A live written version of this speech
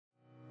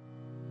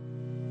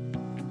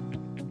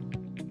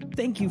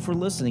Thank you for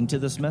listening to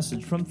this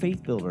message from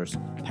Faith Builders.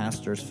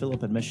 Pastors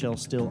Philip and Michelle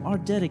Steele are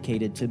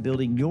dedicated to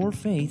building your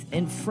faith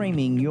and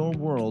framing your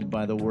world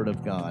by the Word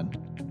of God.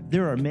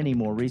 There are many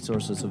more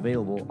resources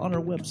available on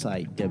our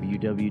website,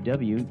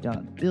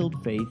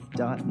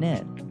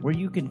 www.buildfaith.net, where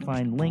you can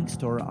find links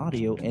to our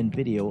audio and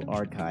video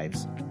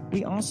archives.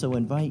 We also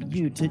invite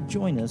you to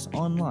join us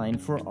online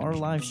for our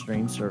live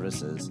stream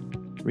services.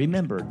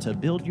 Remember to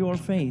build your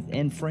faith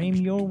and frame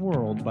your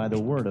world by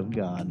the Word of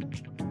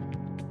God.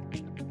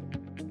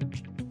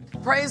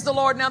 Praise the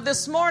Lord. Now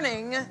this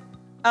morning,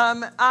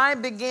 I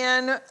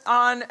began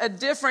on a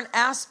different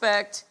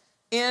aspect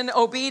in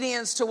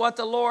obedience to what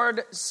the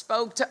Lord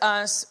spoke to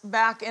us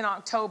back in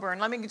October. And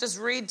let me just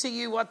read to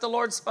you what the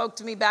Lord spoke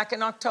to me back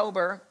in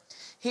October.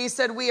 He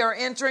said, we are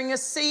entering a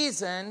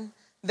season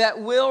that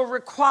will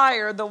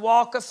require the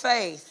walk of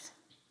faith.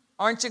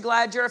 Aren't you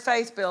glad you're a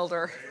faith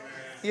builder?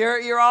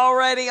 You're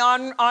already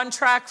on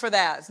track for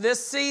that.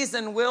 This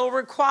season will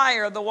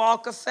require the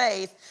walk of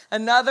faith,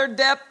 another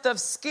depth of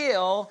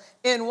skill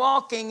in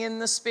walking in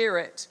the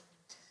Spirit.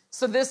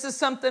 So this is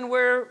something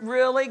we're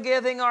really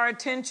giving our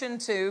attention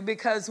to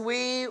because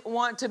we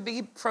want to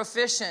be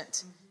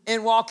proficient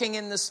in walking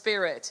in the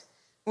Spirit.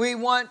 We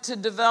want to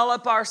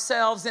develop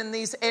ourselves in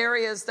these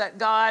areas that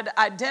God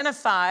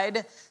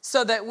identified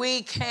so that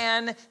we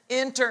can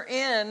enter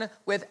in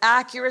with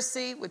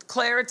accuracy, with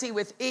clarity,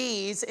 with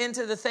ease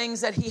into the things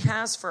that He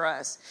has for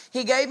us.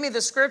 He gave me the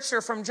scripture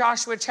from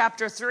Joshua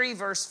chapter 3,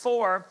 verse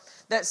 4,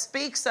 that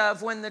speaks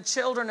of when the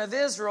children of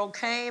Israel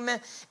came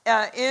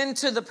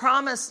into the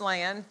promised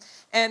land,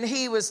 and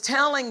He was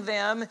telling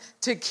them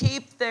to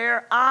keep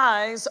their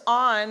eyes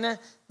on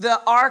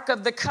the Ark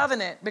of the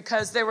Covenant,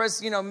 because there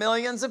was,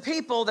 millions of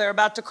people. They're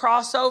about to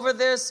cross over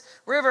this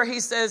river. He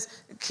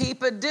says,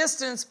 keep a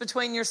distance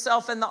between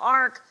yourself and the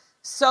Ark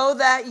so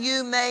that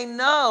you may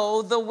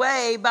know the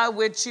way by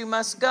which you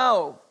must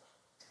go.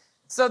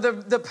 So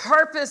the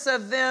purpose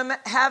of them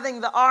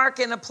having the Ark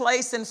in a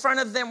place in front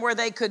of them where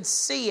they could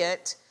see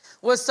it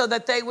was so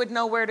that they would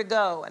know where to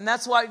go. And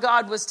that's what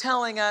God was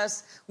telling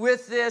us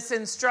with this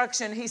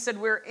instruction. He said,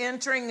 we're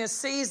entering a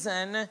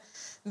season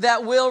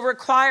that will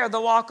require the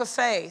walk of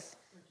faith.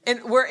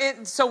 And we're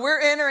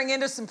entering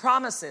into some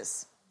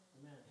promises.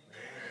 Amen.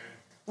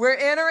 We're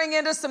entering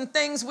into some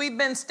things we've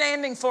been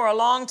standing for a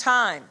long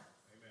time.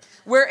 Amen.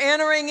 We're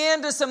entering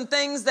into some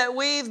things that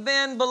we've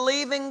been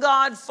believing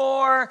God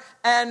for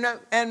and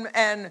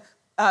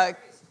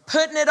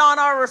putting it on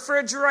our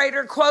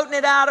refrigerator, quoting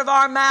it out of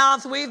our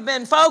mouth. We've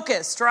been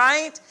focused,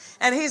 right?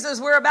 And He says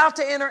we're about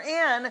to enter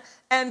in,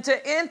 and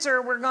to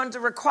enter, we're going to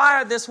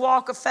require this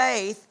walk of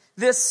faith,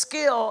 this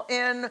skill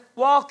in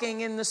walking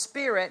in the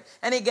Spirit.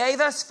 And He gave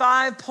us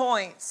 5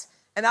 points.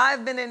 And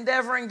I've been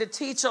endeavoring to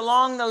teach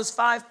along those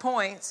 5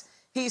 points.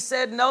 He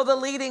said, know the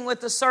leading with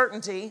the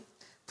certainty,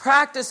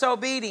 practice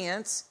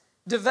obedience,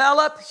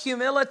 develop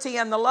humility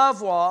and the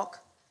love walk,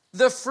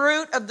 the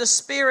fruit of the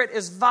Spirit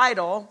is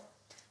vital,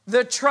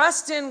 the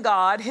trust in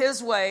God,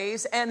 His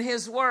ways, and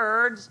His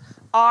words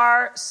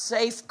are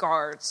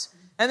safeguards.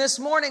 And this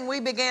morning we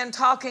began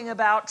talking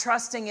about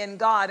trusting in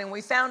God, and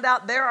we found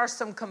out there are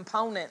some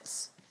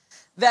components.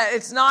 That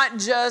it's not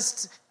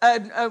just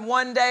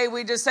one day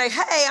we just say,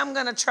 hey, I'm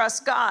going to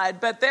trust God.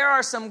 But there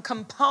are some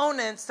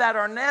components that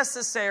are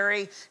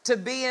necessary to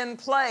be in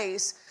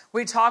place.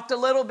 We talked a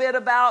little bit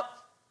about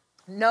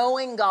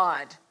knowing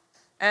God.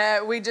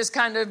 We just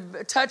kind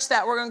of touched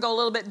that. We're going to go a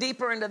little bit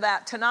deeper into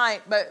that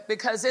tonight, but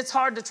because it's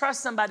hard to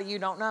trust somebody you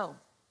don't know.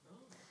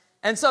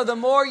 And so the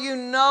more you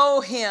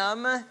know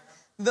Him,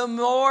 the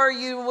more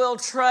you will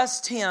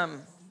trust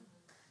Him.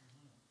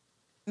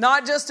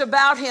 Not just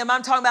about Him,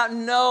 I'm talking about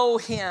know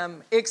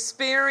Him.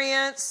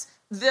 Experience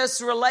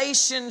this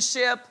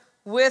relationship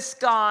with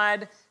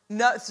God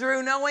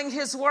through knowing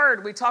His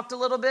Word. We talked a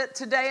little bit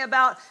today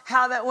about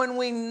how that when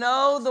we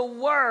know the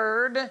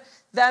Word,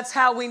 that's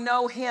how we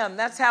know Him.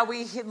 That's how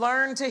we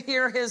learn to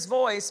hear His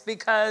voice,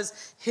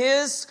 because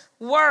His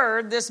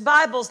Word, this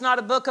Bible's not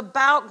a book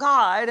about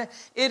God.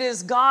 It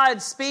is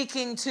God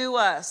speaking to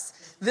us.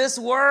 This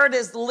Word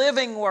is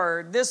living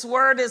Word. This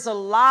Word is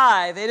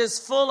alive. It is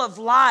full of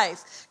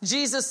life.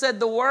 Jesus said,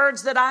 the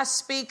words that I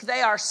speak,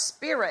 they are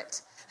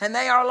spirit and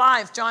they are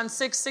life. John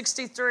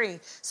 6:63.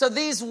 So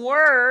these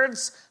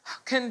words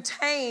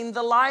contain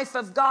the life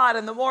of God.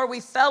 And the more we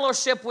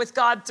fellowship with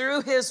God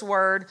through His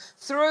Word,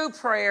 through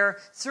prayer,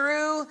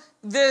 through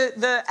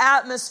the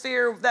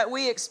atmosphere that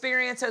we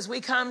experience as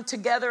we come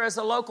together as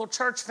a local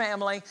church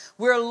family,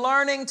 we're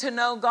learning to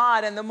know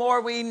God. And the more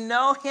we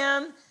know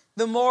Him,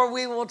 the more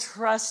we will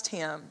trust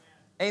Him.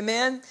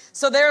 Amen.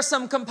 So there are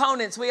some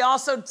components. We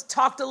also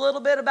talked a little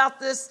bit about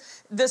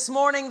this this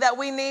morning that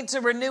we need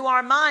to renew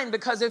our mind,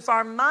 because if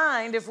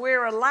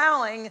we're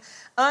allowing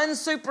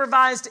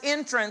unsupervised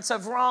entrance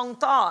of wrong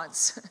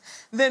thoughts,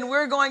 then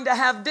we're going to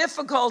have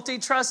difficulty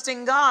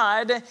trusting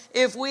God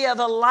if we have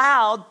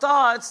allowed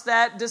thoughts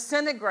that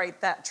disintegrate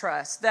that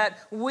trust, that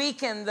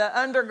weaken the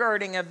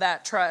undergirding of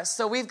that trust.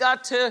 So we've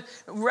got to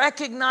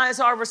recognize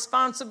our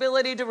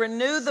responsibility to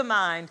renew the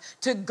mind,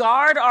 to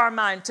guard our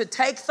mind, to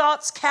take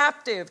thoughts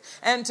captive,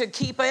 and to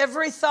keep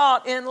every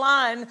thought in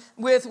line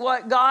with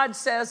what God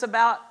says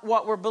about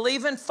what we're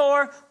believing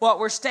for, what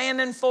we're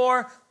standing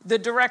for, the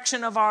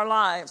direction of our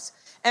lives.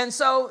 And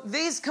so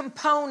these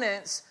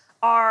components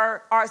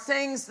are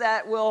things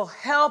that will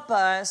help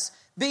us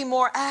be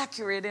more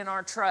accurate in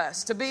our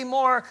trust, to be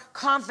more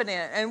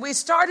confident. And we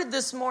started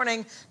this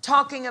morning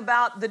talking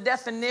about the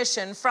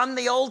definition from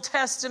the Old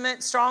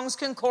Testament, Strong's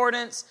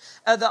Concordance,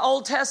 the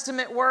Old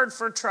Testament word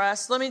for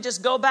trust. Let me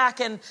just go back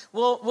and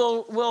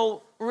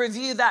we'll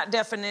review that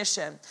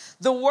definition.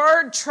 The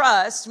word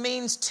trust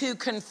means to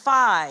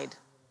confide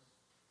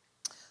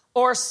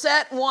or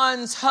set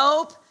one's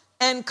hope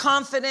and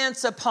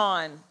confidence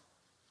upon.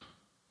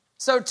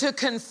 So to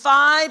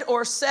confide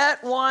or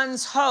set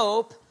one's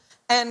hope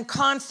and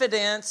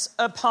confidence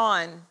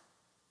upon.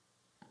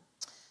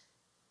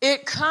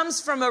 It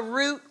comes from a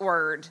root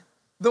word.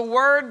 The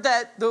word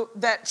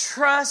that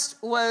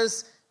trust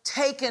was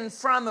taken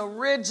from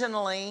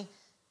originally,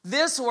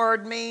 this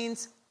word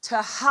means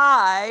to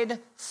hide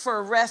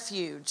for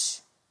refuge,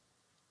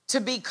 to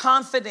be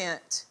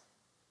confident,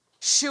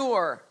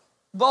 sure,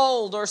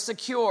 bold or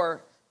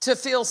secure, to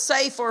feel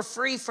safe or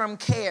free from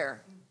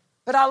care.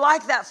 But I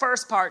like that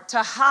first part,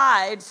 to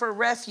hide for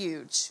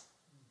refuge.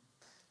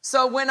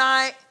 So when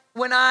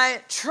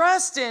I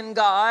trust in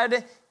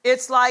God,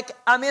 it's like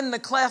I'm in the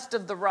cleft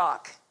of the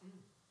rock.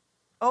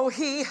 Oh,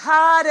 he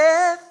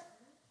hideth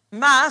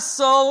my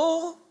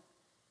soul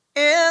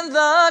in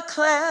the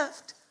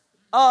cleft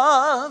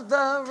of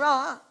the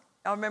rock.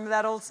 Y'all remember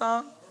that old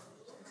song?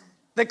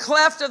 The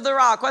cleft of the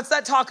rock. What's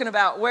that talking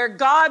about? Where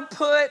God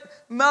put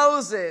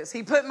Moses.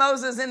 He put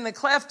Moses in the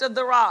cleft of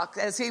the rock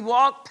as he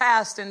walked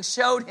past and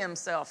showed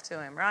himself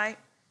to him, right?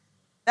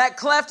 That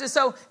cleft is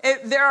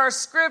there are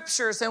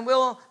scriptures, and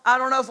I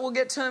don't know if we'll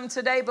get to them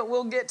today, but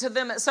we'll get to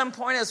them at some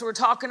point as we're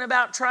talking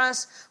about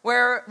trust,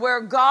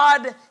 where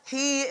God,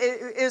 he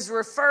is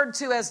referred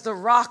to as the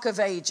Rock of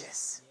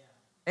Ages.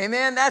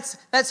 Amen.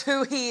 That's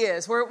who he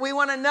is. We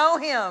want to know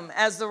him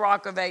as the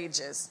Rock of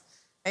Ages.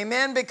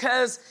 Amen.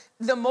 Because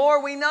the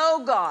more we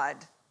know God,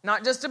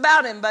 not just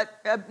about him,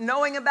 but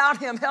knowing about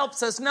him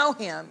helps us know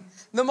him.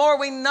 The more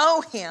we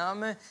know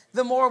him,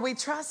 the more we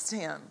trust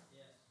him.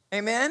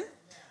 Amen.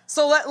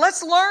 So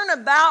let's learn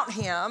about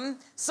him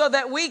so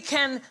that we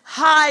can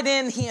hide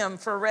in him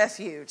for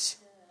refuge.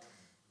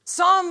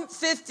 Psalm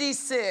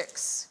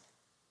 56.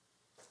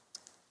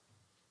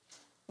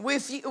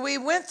 We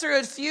went through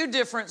a few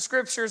different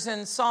scriptures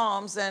in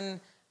Psalms, and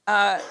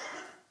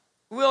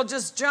we'll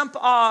just jump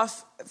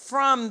off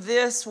from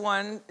this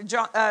one,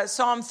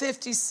 Psalm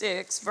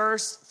 56,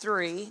 verse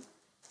 3.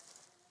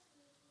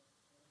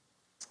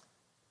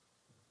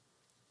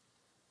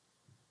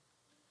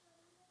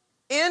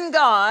 In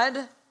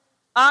God,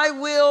 I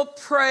will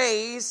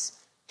praise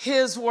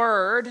his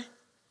word.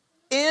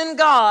 In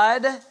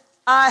God,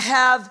 I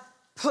have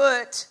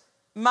put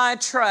my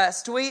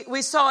trust.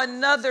 We saw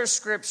another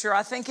scripture,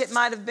 I think it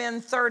might have been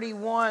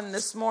 31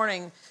 this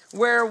morning,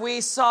 where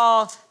we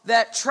saw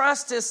that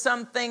trust is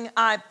something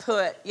I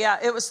put. Yeah,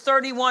 it was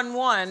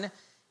 31:1.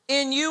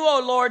 In you,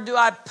 O Lord, do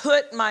I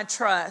put my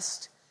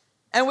trust.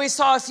 And we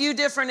saw a few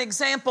different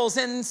examples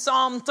in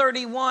Psalm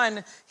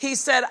 31. He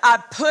said, I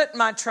put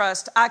my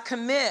trust, I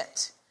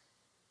commit.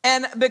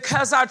 And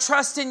because I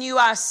trust in you,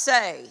 I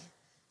say.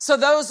 So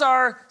those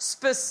are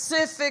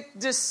specific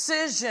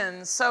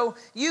decisions. So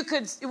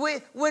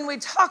when we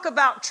talk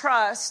about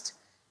trust,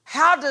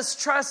 how does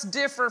trust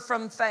differ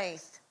from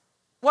faith?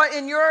 What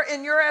in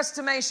your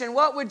estimation,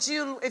 what would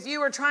you, if you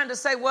were trying to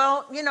say,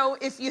 well,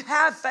 if you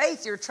have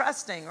faith, you're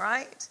trusting,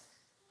 right?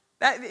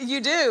 That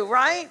you do,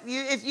 right?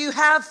 If you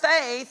have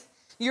faith,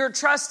 you're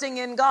trusting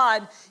in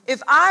God.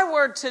 If I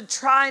were to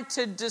try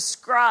to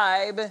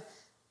describe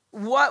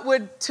what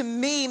would, to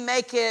me,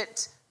 make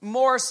it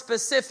more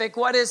specific,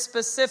 what is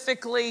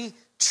specifically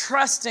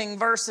trusting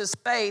versus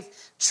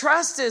faith?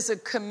 Trust is a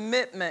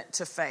commitment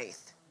to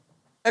faith,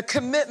 a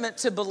commitment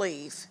to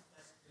believe.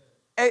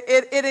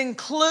 It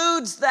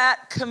includes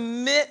that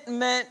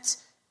commitment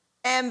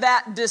and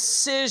that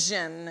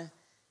decision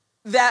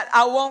that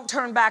I won't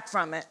turn back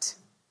from it.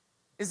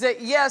 Is that,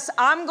 yes,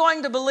 I'm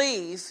going to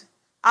believe,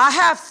 I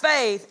have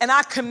faith, and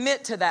I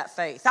commit to that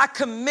faith. I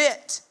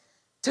commit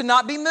to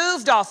not be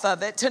moved off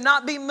of it, to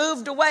not be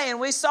moved away. And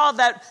we saw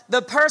that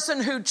the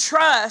person who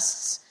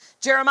trusts,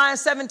 Jeremiah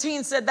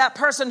 17 said that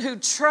person who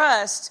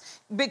trusts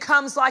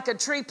becomes like a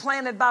tree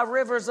planted by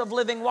rivers of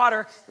living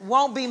water,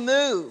 won't be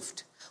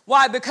moved.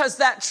 Why? Because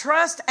that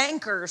trust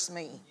anchors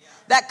me.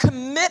 That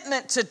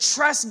commitment to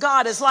trust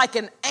God is like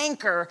an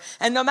anchor.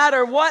 And no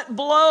matter what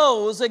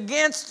blows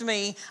against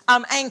me,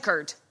 I'm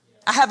anchored.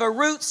 I have a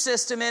root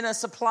system in a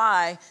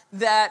supply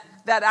that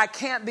I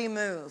can't be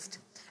moved.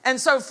 And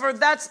so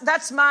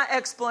that's my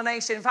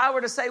explanation. If I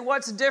were to say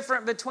what's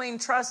different between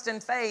trust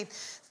and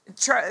faith,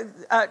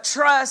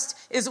 trust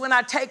is when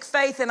I take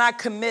faith and I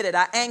commit it,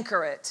 I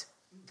anchor it.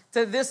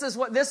 So this is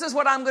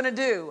what I'm going to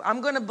do.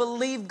 I'm going to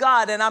believe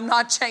God and I'm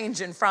not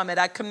changing from it.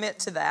 I commit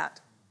to that.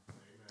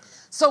 Amen.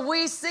 So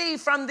we see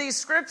from these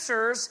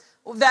scriptures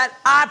that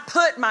I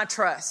put my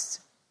trust.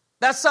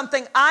 That's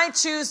something I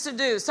choose to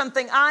do,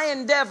 something I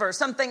endeavor,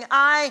 something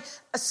I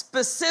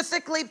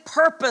specifically,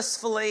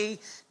 purposefully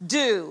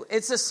do.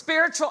 It's a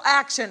spiritual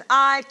action.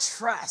 I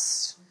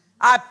trust.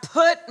 I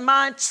put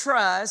my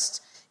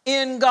trust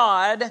in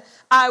God.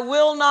 I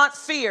will not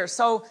fear.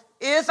 So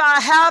if I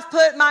have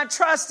put my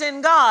trust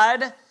in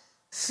God,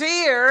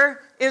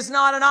 fear is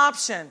not an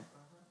option.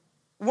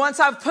 Once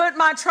I've put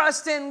my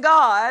trust in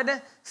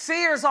God,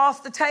 fear's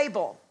off the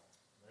table.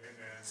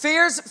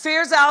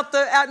 Fear's out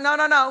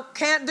no,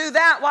 can't do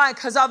that. Why?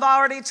 Because I've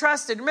already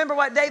trusted. Remember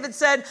what David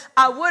said?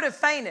 I would have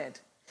fainted,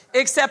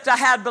 except I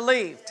had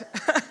believed.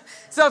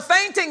 So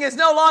fainting is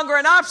no longer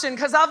an option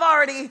because I've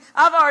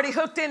already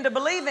hooked into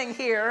believing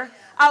here.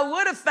 I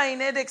would have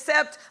fainted,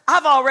 except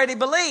I've already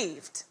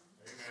believed.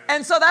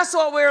 And so that's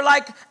what we're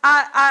like,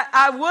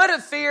 I would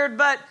have feared,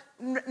 but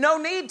no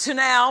need to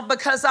now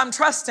because I'm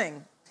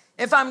trusting.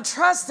 If I'm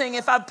trusting,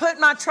 if I put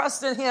my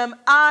trust in Him,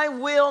 I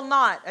will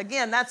not.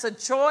 Again, that's a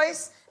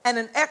choice and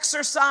an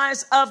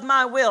exercise of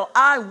my will.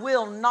 I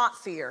will not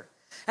fear.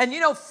 And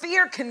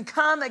fear can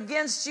come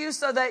against you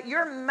so that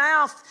your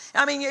mouth,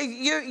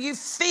 you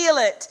feel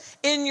it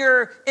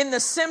in the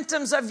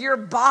symptoms of your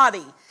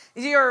body.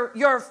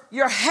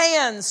 Your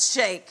hands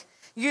shake.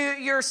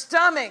 Your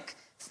stomach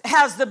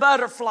has the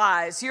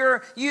butterflies.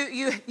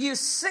 You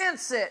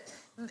sense it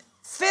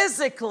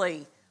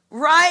physically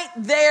right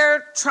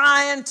there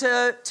trying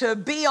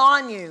to be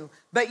on you,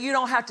 but you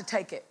don't have to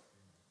take it.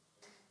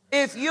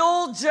 If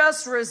you'll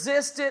just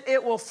resist it,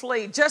 it will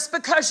flee. Just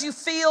because you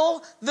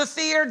feel the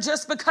fear,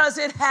 just because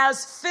it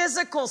has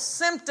physical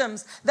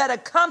symptoms that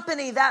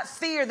accompany that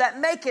fear that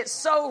make it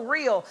so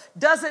real,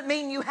 doesn't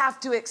mean you have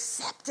to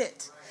accept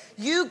it.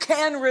 You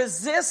can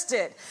resist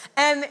it,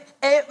 and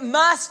it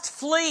must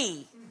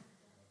flee.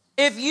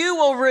 If you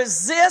will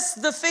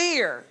resist the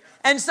fear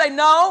and say,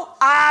 no,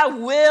 I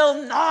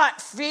will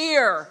not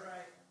fear.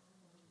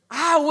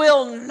 I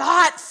will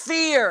not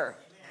fear.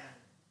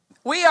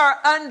 We are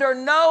under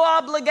no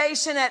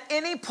obligation at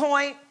any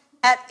point,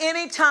 at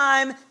any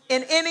time,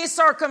 in any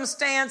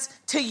circumstance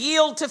to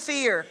yield to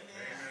fear.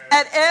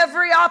 At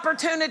every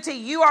opportunity,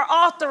 you are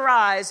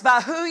authorized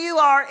by who you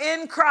are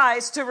in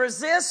Christ to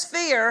resist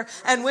fear.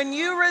 And when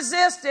you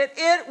resist it,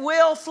 it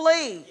will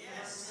flee.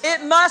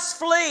 It must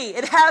flee.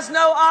 It has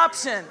no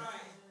option.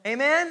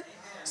 Amen?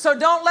 So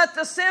don't let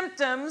the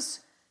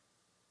symptoms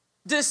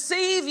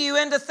deceive you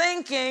into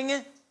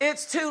thinking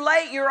it's too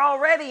late, you're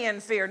already in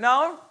fear.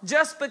 No,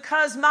 just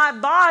because my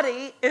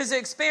body is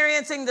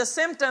experiencing the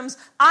symptoms,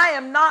 I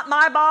am not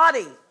my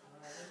body.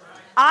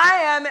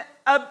 I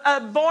am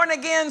a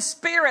born-again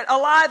spirit,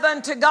 alive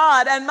unto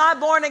God, and my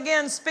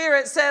born-again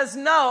spirit says,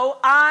 no,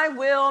 I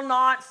will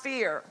not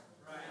fear.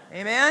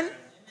 Amen?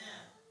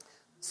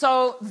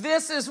 So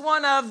this is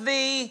one of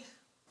the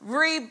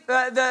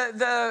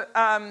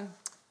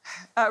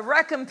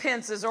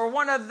recompenses, or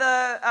one of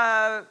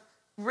the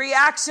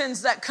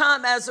reactions that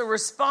come as a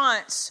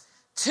response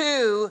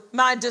to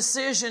my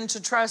decision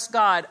to trust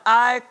God.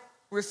 I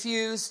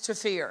refuse to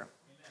fear.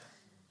 Amen.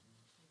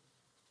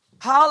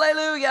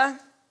 Hallelujah.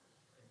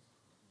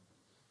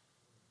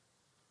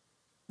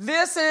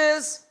 This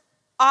is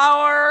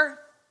our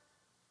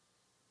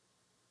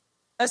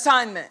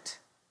assignment,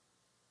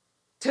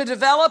 to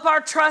develop our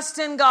trust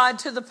in God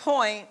to the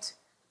point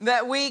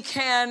that we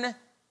can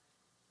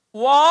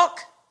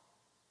walk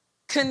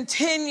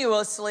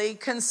continuously,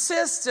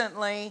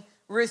 consistently,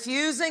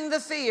 refusing the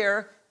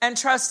fear and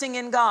trusting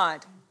in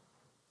God.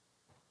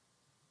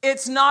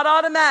 It's not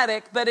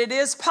automatic, but it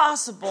is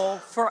possible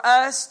for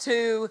us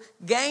to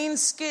gain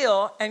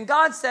skill, and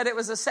God said it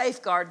was a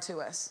safeguard to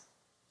us.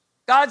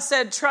 God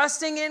said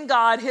trusting in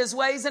God, His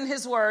ways and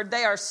His word,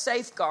 they are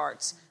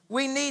safeguards.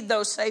 We need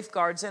those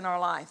safeguards in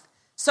our life.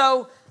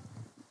 So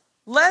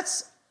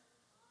let's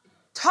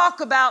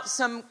talk about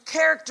some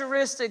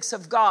characteristics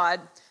of God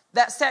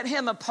that set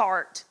Him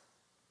apart.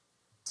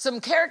 Some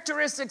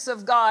characteristics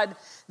of God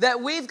that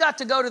we've got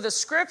to go to the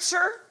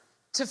Scripture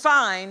to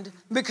find,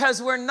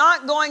 because we're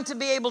not going to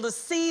be able to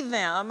see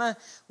them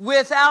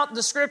without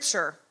the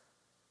Scripture,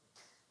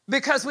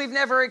 because we've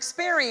never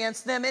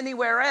experienced them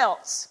anywhere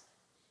else.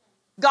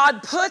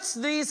 God puts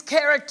these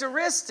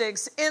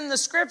characteristics in the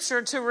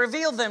Scripture to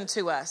reveal them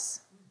to us,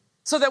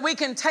 so that we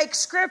can take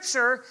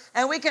Scripture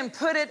and we can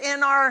put it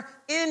in our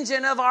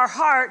engine of our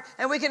heart,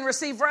 and we can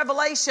receive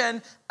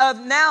revelation of,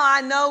 now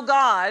I know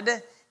God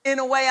in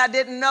a way I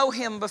didn't know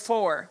Him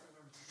before.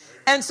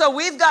 And so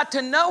we've got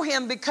to know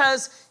Him,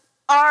 because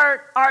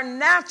our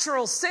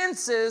natural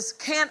senses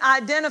can't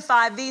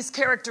identify these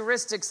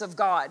characteristics of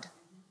God.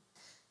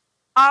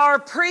 Our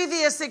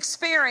previous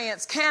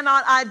experience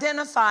cannot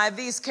identify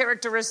these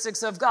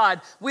characteristics of God.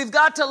 We've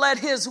got to let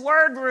His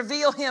Word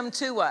reveal Him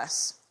to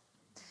us.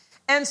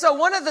 And so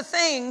one of the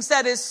things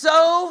that is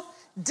so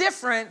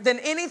different than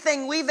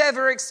anything we've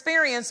ever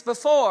experienced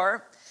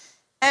before,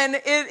 and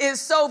it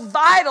is so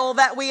vital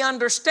that we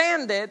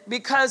understand it,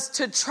 because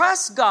to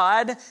trust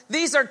God,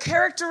 these are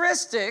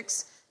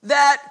characteristics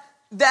that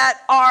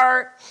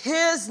are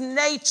His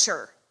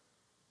nature.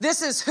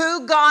 This is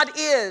who God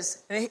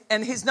is,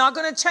 and He's not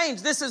going to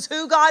change. This is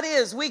who God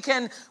is. We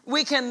can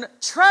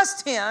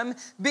trust Him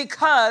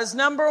because,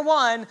 number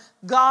one,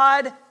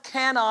 God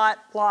cannot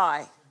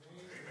lie.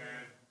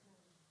 Amen.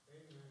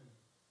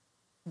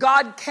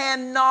 God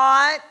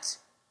cannot.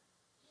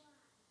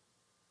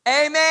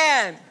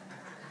 Amen.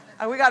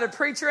 We got a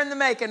preacher in the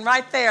making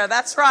right there.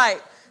 That's right.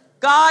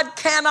 God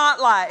cannot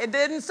lie. It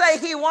didn't say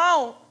He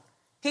won't.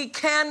 He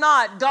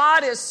cannot.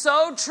 God is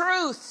so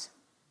truth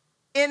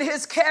in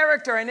His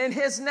character and in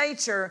His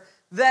nature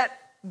that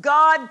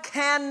God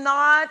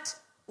cannot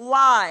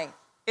lie.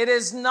 It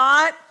is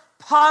not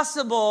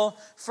possible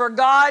for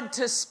God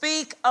to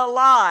speak a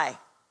lie.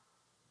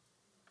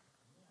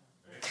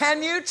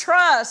 Can you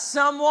trust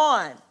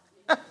someone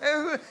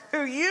who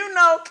you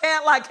know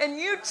can't lie? Can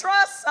you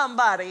trust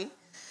somebody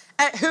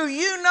who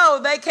you know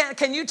they can't?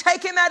 Can you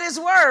take him at his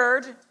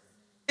word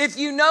if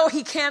you know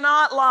he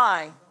cannot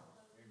lie?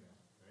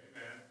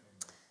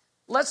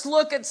 Let's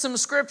look at some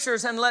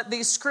scriptures and let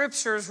these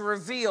scriptures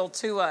reveal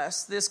to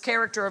us this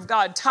character of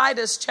God.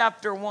 Titus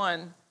chapter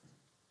 1.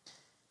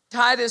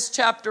 Titus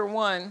chapter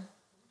 1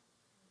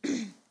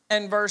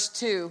 and verse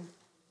 2.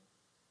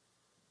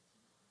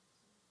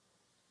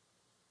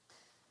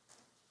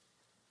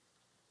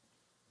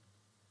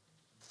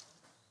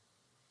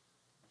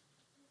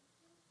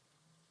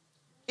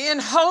 In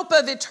hope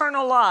of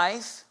eternal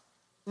life,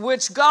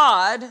 which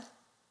God,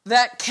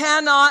 that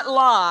cannot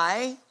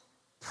lie,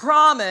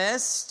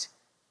 promised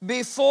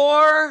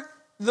before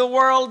the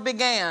world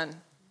began.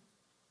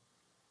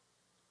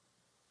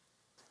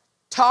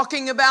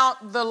 Talking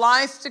about the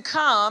life to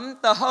come,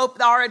 the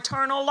hope, our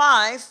eternal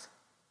life.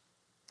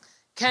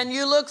 Can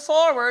you look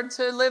forward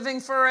to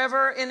living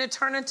forever in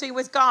eternity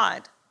with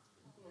God?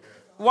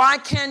 Why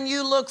can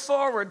you look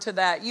forward to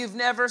that? You've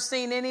never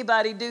seen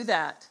anybody do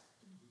that.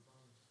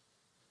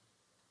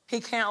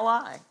 He can't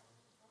lie.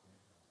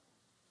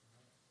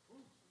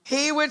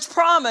 He which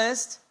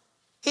promised,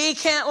 He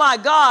can't lie.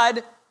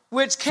 God,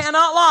 which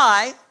cannot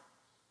lie.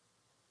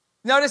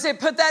 Notice they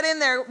put that in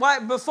there. Why?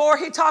 Before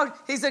He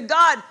talked, He said,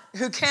 God,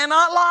 who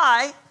cannot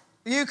lie,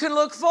 you can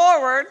look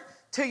forward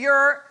to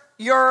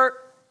your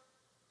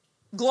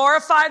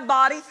glorified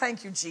body.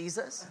 Thank you,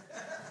 Jesus.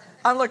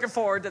 I'm looking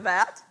forward to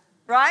that,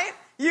 right?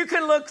 You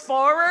can look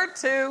forward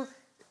to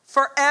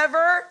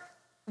forever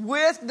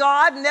with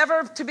God,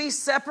 never to be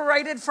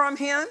separated from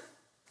Him.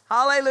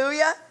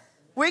 Hallelujah.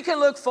 We can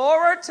look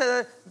forward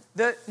to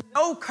the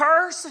no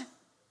curse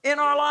in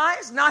our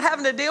lives, not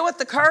having to deal with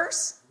the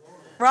curse,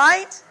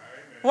 right?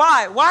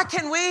 Why? Why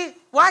can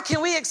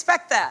we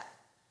expect that?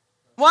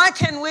 Why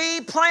can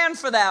we plan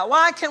for that?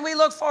 Why can we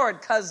look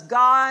forward? Because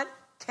God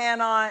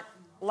cannot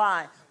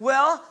lie.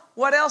 Well,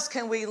 what else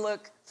can we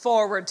look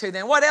forward to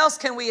then? What else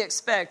can we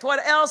expect?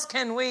 What else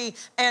can we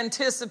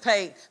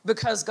anticipate?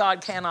 Because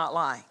God cannot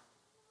lie.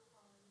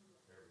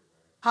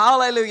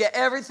 Hallelujah.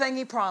 Everything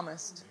He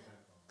promised.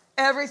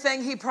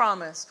 Everything He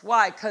promised.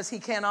 Why? Because He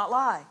cannot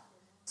lie.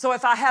 So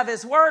if I have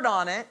His word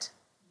on it,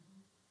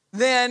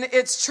 then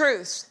it's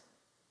truth.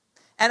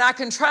 And I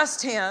can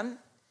trust Him,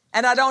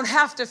 and I don't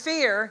have to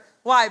fear.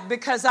 Why?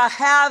 Because I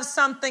have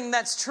something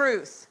that's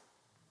truth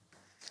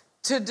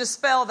to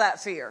dispel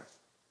that fear,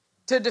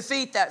 to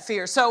defeat that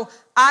fear. So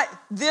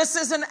this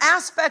is an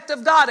aspect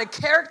of God, a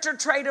character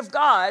trait of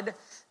God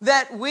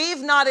that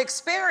we've not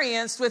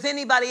experienced with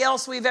anybody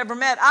else we've ever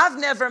met. I've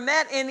never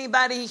met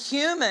anybody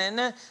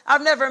human.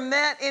 I've never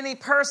met any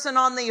person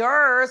on the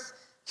earth,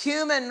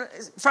 human,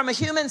 from a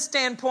human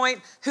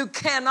standpoint, who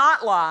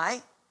cannot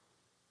lie.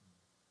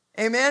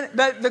 Amen.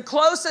 But the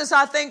closest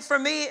I think for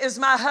me is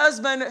my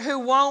husband, who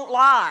won't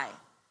lie.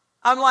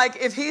 I'm like,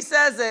 if he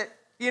says it,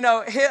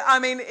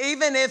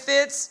 even if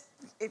it's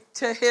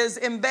to his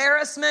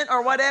embarrassment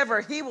or whatever,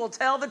 he will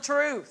tell the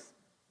truth.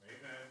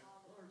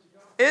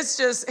 It's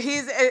just,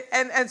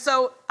 and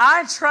so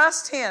I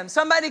trust him.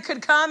 Somebody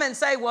could come and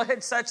say, well,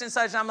 it's such and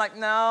such. I'm like,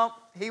 no,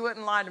 he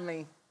wouldn't lie to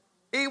me.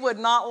 He would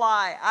not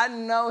lie. I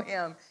know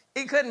him.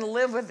 He couldn't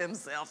live with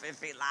himself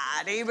if he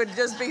lied. He would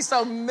just be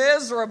so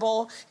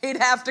miserable, he'd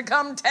have to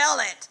come tell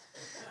it,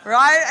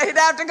 right? He'd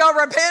have to go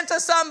repent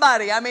to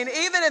somebody. I mean,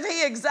 even if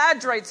he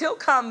exaggerates, he'll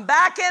come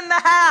back in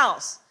the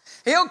house.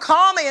 He'll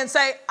call me and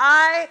say,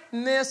 I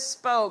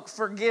misspoke,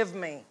 forgive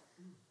me.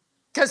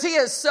 Because he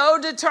is so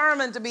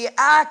determined to be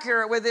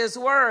accurate with his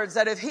words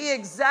that if he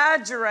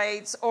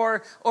exaggerates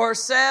or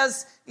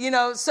says,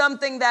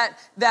 something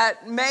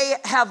that may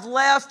have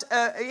left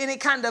any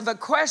kind of a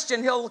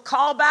question, he'll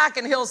call back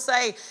and he'll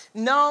say,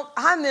 no,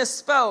 I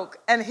misspoke.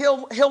 And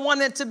he'll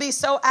want it to be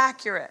so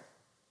accurate.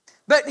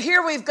 But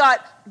here we've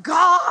got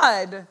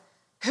God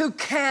who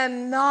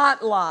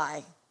cannot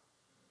lie,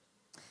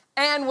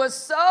 and was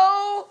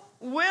so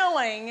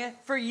willing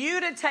for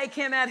you to take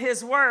him at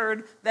his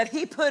word that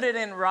he put it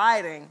in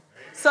writing.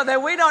 So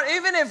that we don't,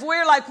 even if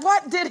we're like,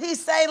 what did he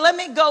say? Let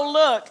me go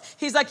look.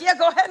 He's like, yeah,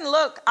 go ahead and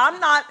look. I'm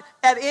not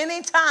at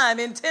any time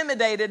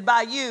intimidated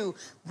by you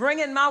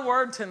bringing my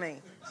word to me.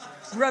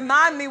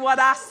 Remind me what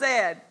I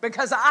said,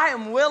 because I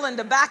am willing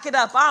to back it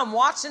up. I'm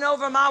watching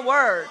over my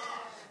word.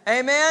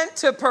 Amen.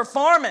 To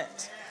perform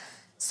it.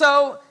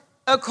 So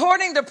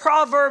according to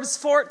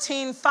Proverbs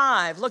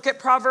 14:5, look at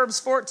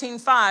Proverbs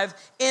 14:5,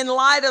 in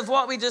light of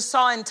what we just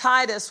saw in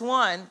Titus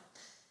 1,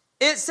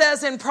 it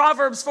says in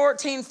Proverbs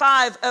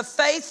 14:5, a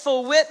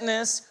faithful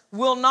witness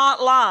will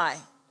not lie.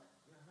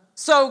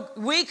 So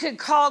we could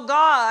call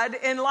God,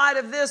 in light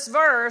of this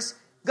verse,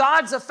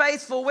 God's a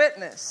faithful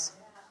witness.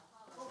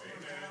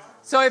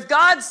 So if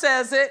God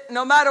says it,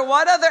 no matter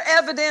what other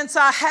evidence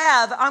I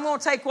have, I'm going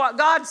to take what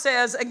God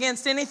says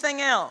against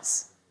anything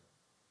else.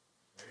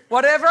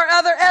 Whatever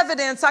other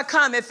evidence I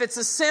come, if it's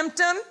a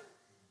symptom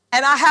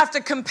and I have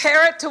to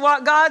compare it to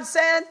what God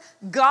said,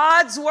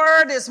 God's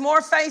word is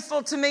more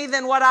faithful to me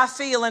than what I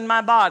feel in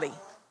my body.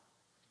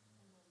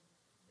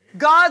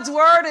 God's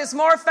word is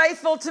more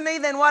faithful to me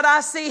than what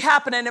I see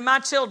happening in my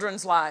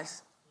children's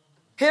lives.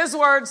 His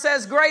word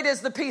says, great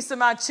is the peace of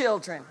my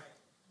children.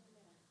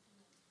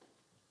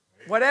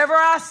 Whatever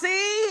I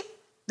see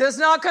does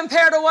not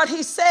compare to what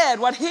he said.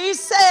 What he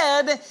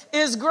said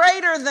is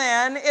greater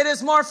than, it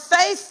is more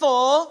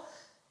faithful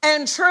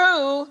and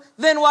true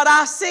than what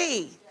I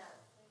see.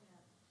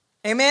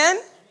 Amen?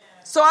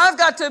 So I've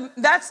got to,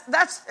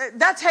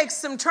 that takes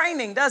some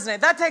training, doesn't it?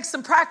 That takes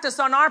some practice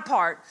on our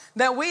part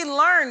that we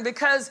learn,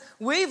 because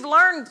we've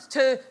learned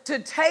to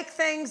take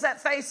things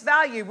at face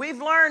value.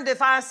 We've learned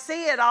if I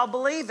see it, I'll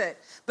believe it.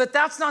 But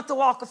that's not the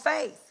walk of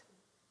faith.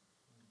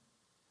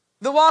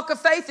 The walk of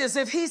faith is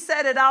if he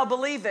said it, I'll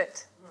believe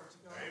it.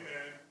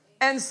 Amen.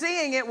 And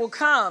seeing it will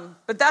come.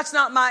 But that's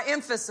not my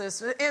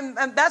emphasis.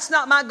 That's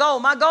not my goal.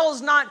 My goal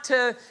is not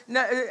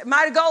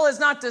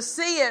to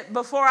see it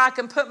before I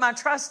can put my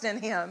trust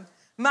in him.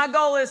 My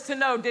goal is to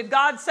know, did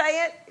God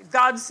say it? If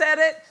God said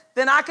it,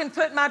 then I can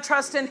put my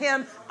trust in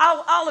him.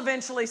 I'll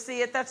eventually see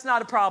it. That's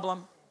not a problem.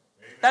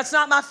 Amen. That's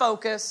not my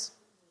focus.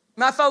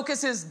 My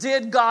focus is,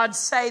 did God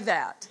say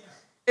that?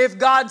 If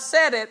God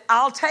said it,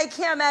 I'll take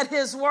him at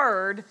his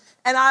word.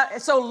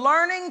 So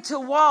learning to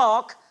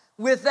walk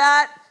with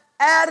that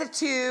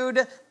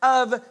attitude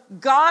of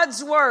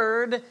God's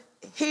word,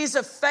 he's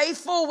a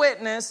faithful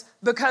witness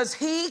because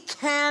he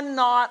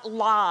cannot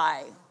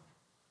lie.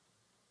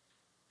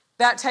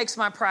 That takes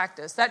my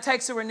practice. That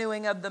takes a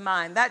renewing of the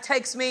mind. That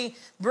takes me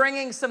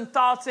bringing some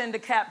thoughts into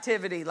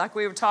captivity, like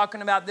we were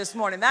talking about this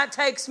morning. That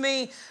takes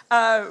me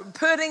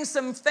putting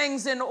some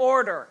things in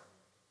order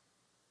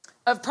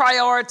of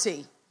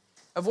priority.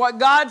 Of what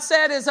God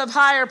said is of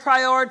higher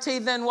priority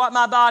than what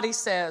my body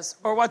says,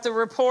 or what the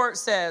report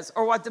says,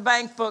 or what the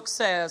bank book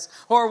says,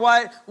 or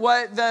what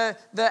the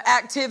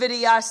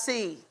activity I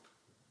see.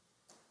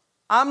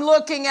 I'm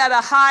looking at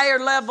a higher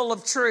level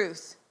of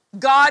truth.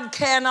 God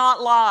cannot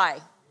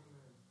lie.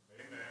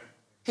 Amen.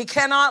 He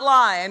cannot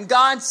lie, and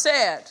God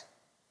said.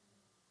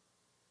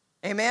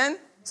 Amen?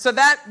 So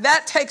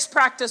that takes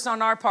practice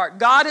on our part.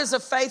 God is a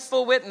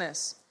faithful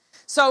witness.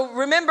 So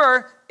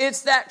remember,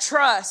 it's that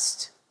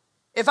trust.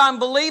 If I'm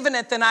believing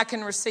it, then I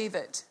can receive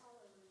it.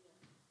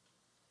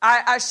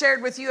 I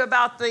shared with you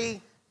about the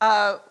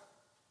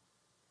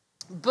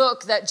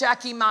book that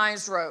Jackie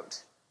Mize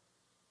wrote.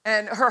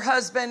 And her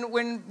husband,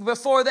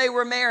 before they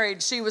were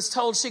married, she was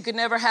told she could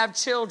never have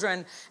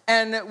children.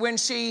 And when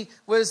she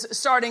was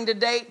starting to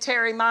date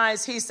Terry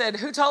Mize, he said,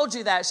 who told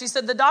you that? She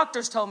said, the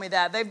doctors told me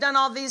that. They've done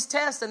all these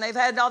tests and they've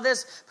had all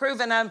this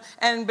proven.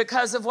 And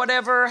because of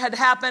whatever had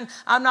happened,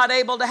 I'm not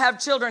able to have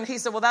children. He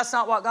said, well, that's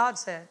not what God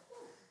said.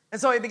 And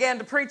so he began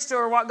to preach to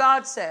her what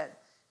God said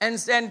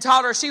and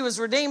taught her she was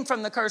redeemed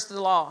from the curse of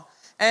the law.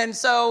 And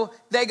so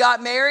they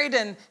got married,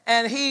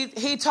 and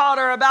he taught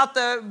her about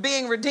the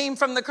being redeemed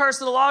from the curse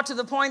of the law to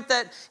the point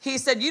that he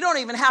said, you don't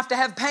even have to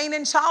have pain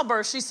in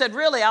childbirth. She said,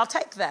 really, I'll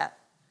take that.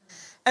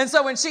 And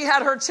so when she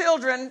had her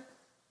children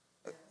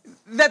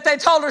that they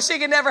told her she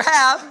could never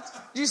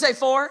have, did you say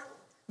 4?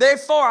 They're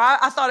 4.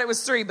 I thought it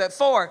was 3, but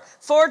 4.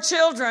 4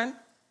 children.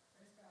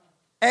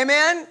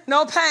 Amen.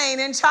 No pain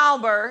in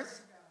childbirth.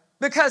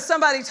 Because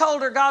somebody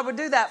told her God would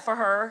do that for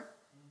her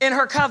in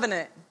her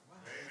covenant.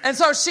 And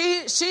so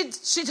she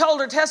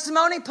told her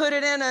testimony, put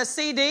it in a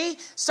CD,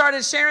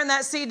 started sharing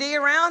that CD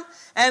around,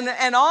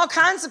 and all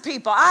kinds of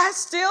people. I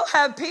still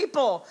have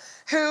people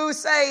who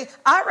say,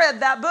 I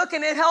read that book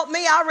and it helped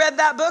me. I read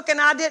that book and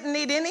I didn't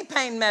need any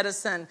pain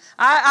medicine.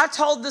 I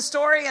told the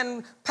story,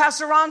 and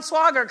Pastor Ron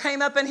Swager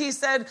came up and he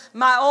said,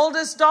 my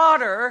oldest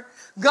daughter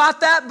got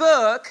that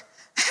book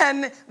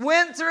and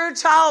went through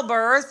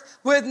childbirth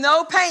with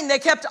no pain. They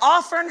kept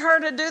offering her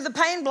to do the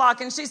pain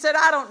block, and she said,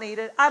 I don't need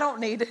it. I don't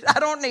need it. I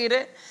don't need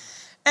it.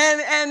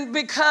 And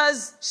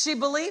because she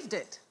believed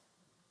it.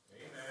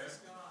 Amen.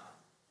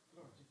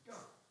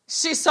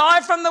 She saw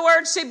it from the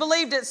word. She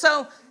believed it.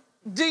 So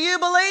Do you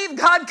believe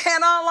God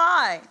cannot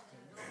lie?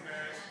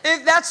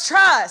 If that's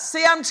trust.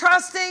 See, I'm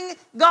trusting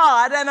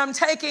God and I'm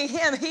taking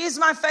him. He's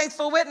my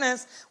faithful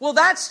witness. Well,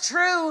 that's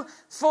true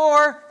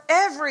for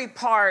every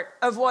part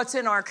of what's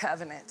in our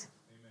covenant.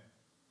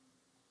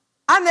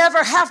 I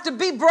never have to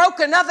be broke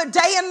another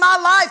day in my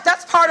life.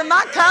 That's part of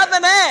my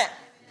covenant.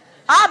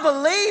 I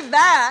believe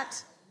that.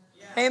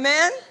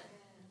 Amen.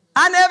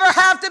 I never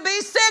have to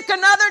be sick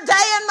another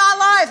day in my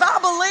life. I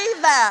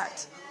believe that.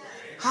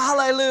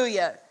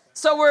 Hallelujah.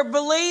 So we're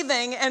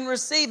believing and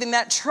receiving.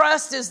 That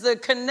trust is the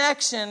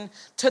connection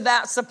to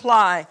that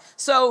supply.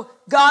 So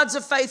God's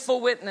a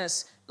faithful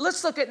witness.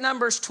 Let's look at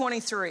Numbers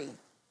 23.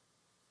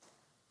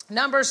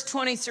 Numbers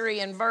 23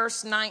 and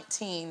verse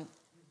 19.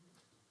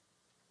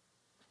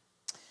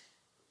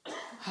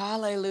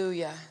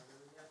 Hallelujah.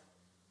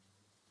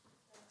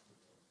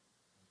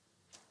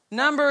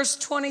 Numbers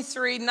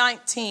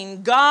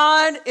 23:19.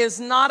 God is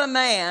not a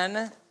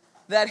man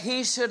that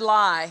he should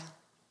lie,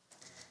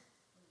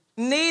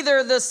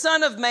 neither the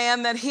Son of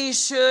Man that he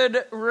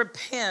should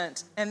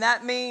repent. And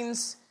that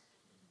means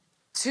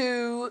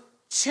to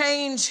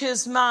change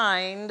his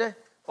mind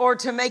or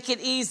to make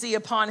it easy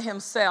upon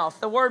himself.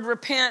 The word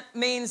repent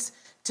means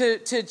to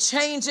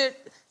change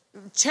it,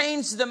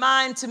 change the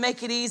mind to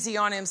make it easy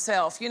on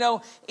himself. You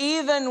know,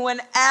 even when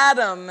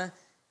Adam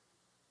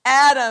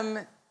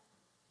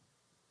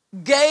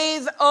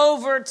gave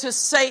over to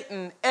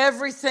Satan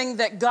everything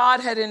that God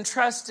had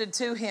entrusted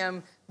to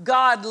him,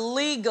 God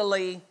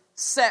legally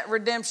set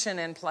redemption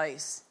in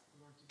place.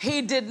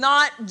 He did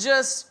not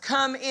just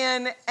come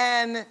in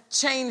and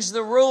change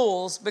the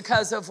rules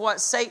because of what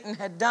Satan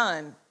had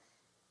done.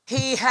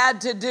 He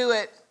had to do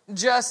it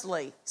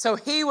justly. So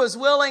he was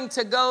willing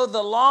to go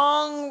the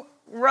long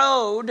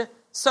road,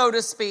 so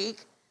to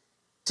speak,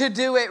 to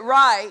do it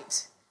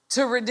right,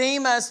 to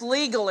redeem us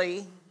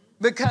legally,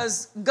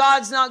 because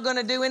God's not going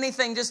to do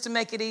anything just to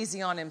make it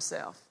easy on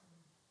himself.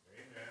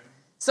 Amen.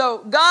 So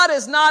God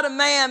is not a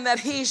man that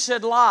he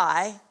should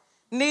lie,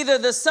 neither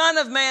the Son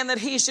of Man that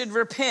he should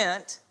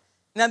repent.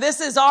 Now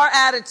this is our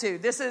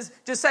attitude. This is,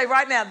 just say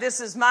right now, this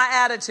is my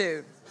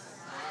attitude.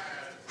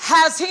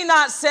 Has he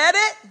not said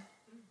it?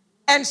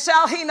 And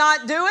shall he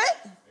not do it?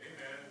 Amen.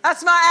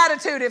 That's my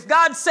attitude. If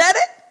God said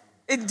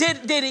it,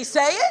 did he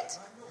say it?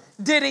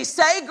 Did he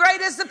say, great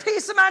is the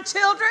peace of my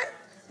children?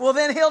 Well,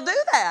 then he'll do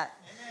that.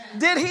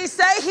 Did he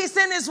say he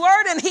sent his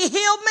word and he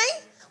healed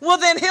me? Well,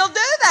 then he'll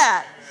do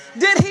that.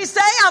 Did he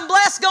say I'm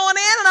blessed going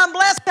in and I'm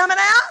blessed coming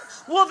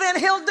out? Well, then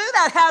he'll do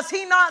that. Has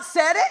he not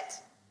said it?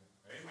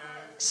 Amen.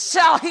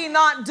 Shall he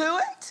not do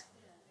it?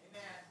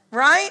 Amen.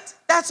 Right?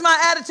 That's my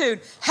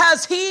attitude.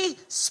 Has he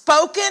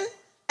spoken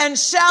and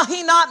shall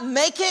he not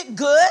make it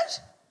good?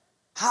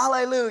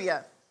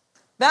 Hallelujah.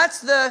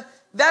 That's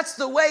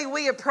the way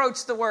we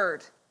approach the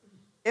word.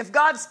 If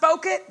God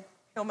spoke it,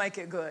 he'll make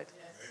it good.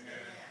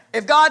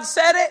 If God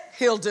said it,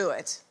 he'll do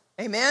it.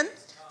 Amen?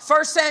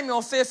 1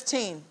 Samuel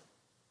 15.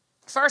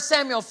 1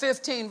 Samuel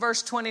 15,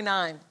 verse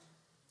 29.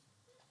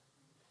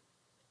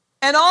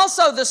 And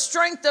also the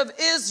strength of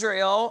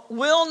Israel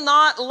will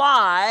not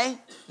lie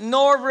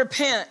nor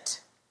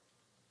repent.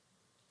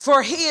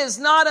 For he is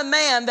not a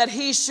man that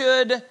he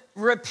should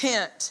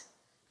repent.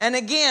 And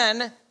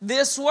again,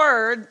 this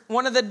word,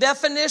 one of the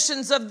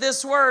definitions of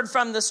this word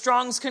from the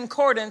Strong's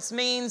Concordance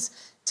means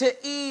to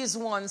ease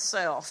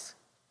oneself.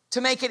 To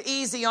make it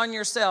easy on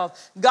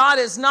yourself. God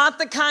is not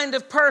the kind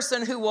of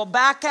person who will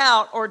back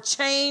out or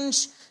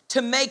change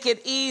to make it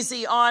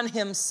easy on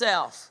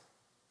himself.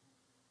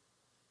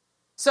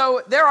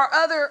 So there are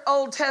other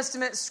Old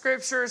Testament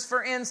scriptures,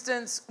 for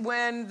instance,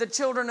 when the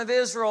children of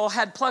Israel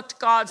had plucked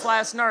God's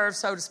last nerve,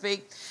 so to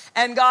speak,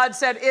 and God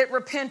said, it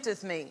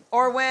repenteth me.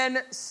 Or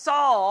when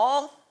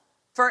Saul,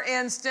 for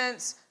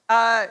instance,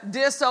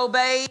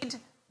 disobeyed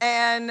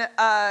and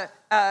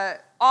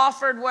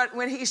offered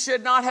when he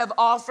should not have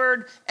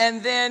offered,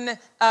 and then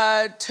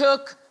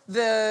took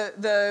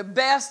the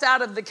best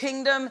out of the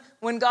kingdom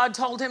when God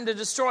told him to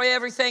destroy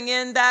everything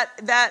in that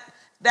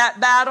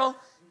battle.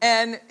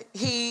 And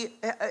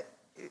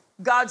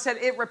God said,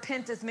 it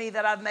repenteth me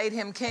that I've made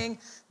him king.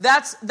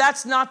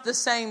 That's not the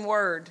same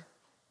word.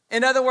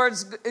 In other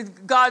words,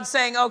 God's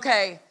saying,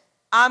 okay,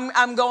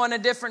 I'm going a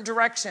different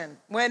direction.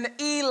 When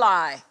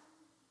Eli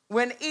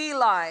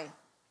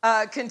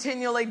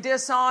continually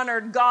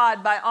dishonored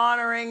God by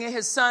honoring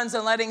his sons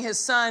and letting his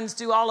sons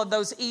do all of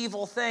those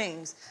evil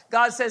things,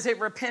 God says, it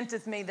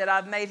repenteth me that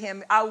I've made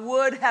him. I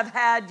would have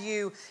had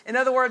you. In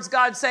other words,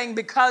 God's saying,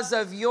 because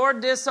of your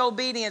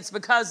disobedience,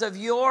 because of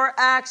your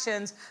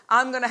actions,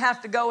 I'm going to have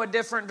to go a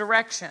different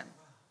direction.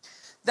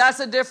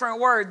 That's a different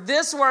word.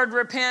 This word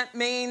repent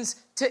means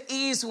to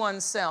ease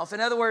oneself.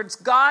 In other words,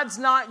 God's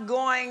not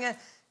going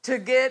to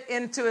get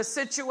into a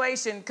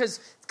situation because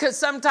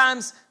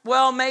sometimes,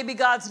 well, maybe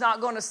God's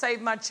not going to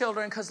save my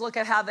children because look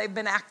at how they've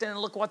been acting and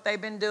look what they've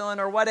been doing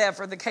or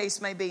whatever the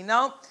case may be.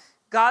 No,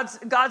 God's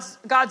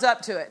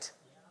up to it.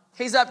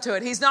 He's up to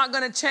it. He's not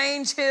going to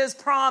change his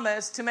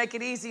promise to make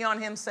it easy on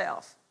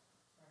himself.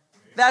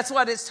 That's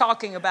what it's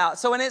talking about.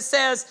 So when it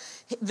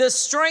says the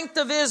strength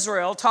of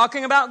Israel,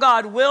 talking about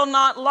God, will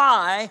not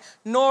lie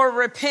nor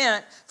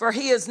repent, for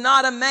he is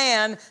not a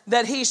man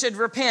that he should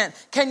repent.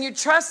 Can you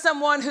trust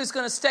someone who's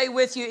going to stay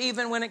with you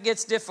even when it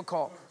gets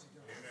difficult?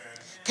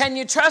 Can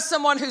you trust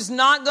someone who's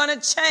not going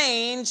to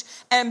change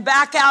and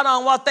back out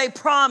on what they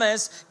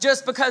promised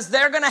just because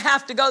they're going to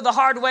have to go the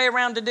hard way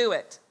around to do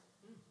it?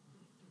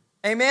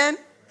 Amen?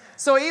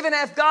 So even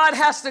if God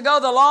has to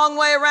go the long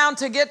way around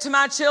to get to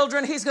my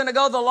children, he's going to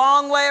go the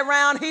long way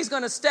around. He's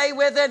going to stay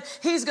with it.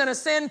 He's going to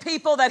send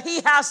people that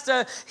he has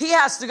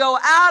to go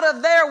out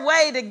of their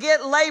way to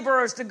get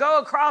laborers to go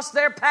across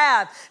their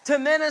path, to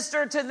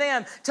minister to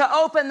them, to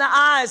open the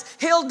eyes.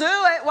 He'll do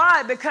it.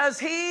 Why? Because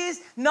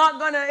he's not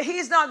going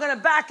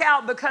to back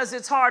out because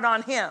it's hard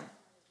on him.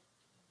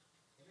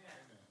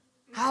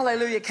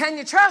 Hallelujah. Can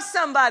you trust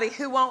somebody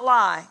who won't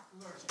lie?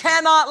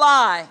 Cannot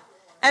lie.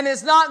 And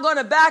is not going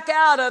to back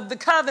out of the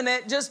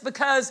covenant just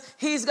because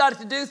he's got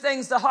to do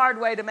things the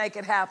hard way to make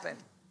it happen.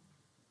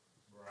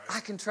 I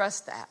can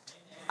trust that.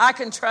 I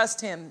can trust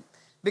him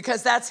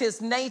because that's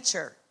his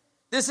nature.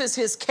 This is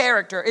his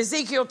character.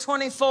 Ezekiel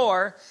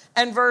 24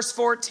 and verse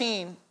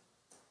 14.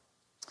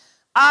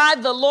 I,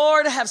 the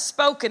Lord, have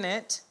spoken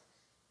it.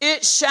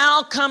 It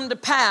shall come to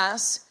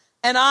pass,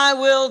 and I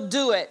will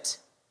do it.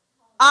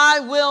 I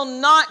will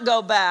not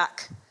go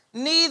back,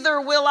 neither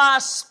will I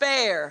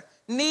spare.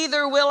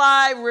 Neither will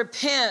I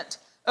repent.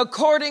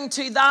 According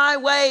to thy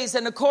ways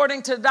and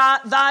according to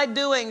thy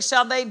doing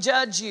shall they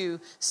judge you,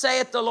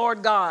 saith the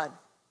Lord God.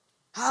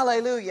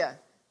 Hallelujah.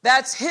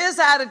 That's his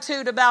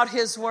attitude about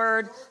his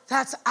word.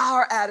 That's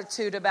our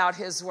attitude about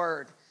his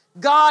word.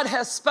 God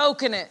has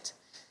spoken it.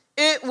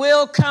 It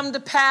will come to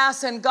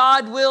pass and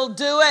God will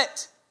do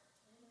it.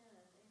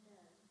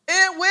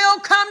 It will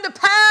come to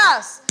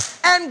pass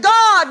and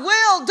God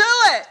will do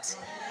it.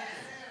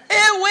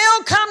 It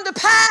will come to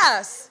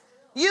pass.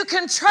 You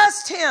can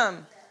trust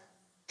him.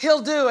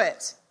 He'll do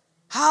it.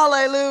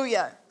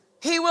 Hallelujah.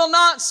 He will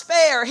not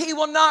spare. He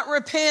will not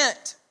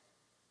repent.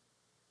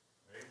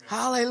 Amen.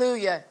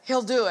 Hallelujah.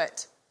 He'll do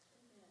it.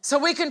 So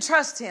we can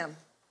trust him.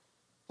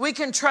 We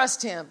can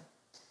trust him.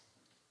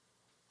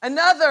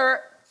 Another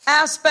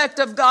aspect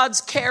of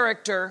God's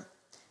character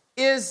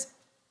is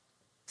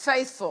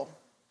faithful.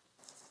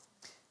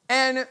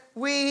 And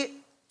we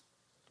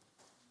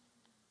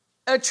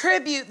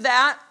attribute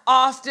that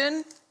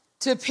often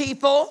to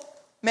people,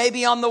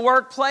 maybe on the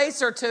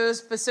workplace or to a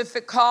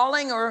specific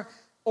calling or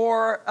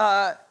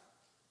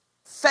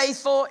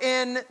faithful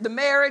in the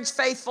marriage,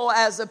 faithful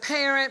as a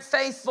parent,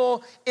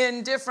 faithful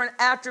in different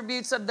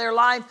attributes of their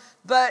life.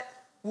 But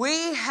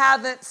we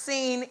haven't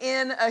seen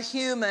in a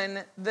human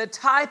the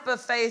type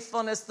of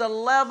faithfulness, the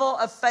level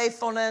of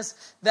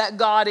faithfulness that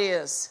God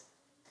is.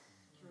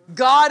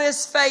 God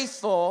is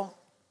faithful,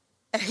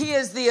 and he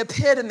is the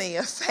epitome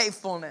of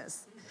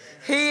faithfulness.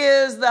 He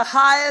is the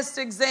highest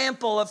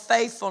example of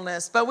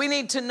faithfulness, but we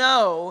need to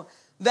know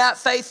that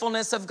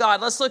faithfulness of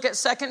God. Let's look at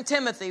 2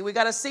 Timothy. We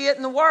got to see it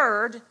in the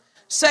Word.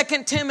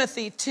 2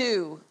 Timothy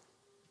 2.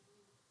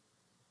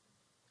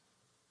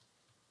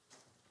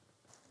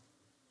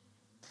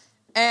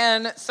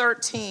 And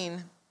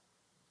 13.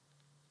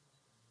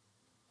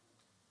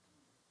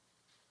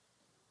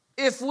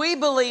 If we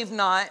believe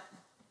not,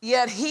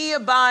 yet he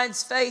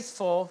abides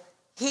faithful,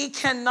 he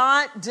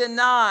cannot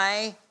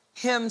deny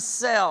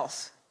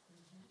himself.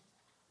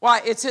 Why?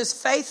 It's his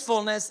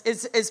faithfulness.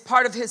 It's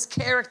part of his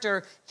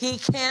character. He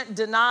can't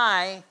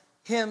deny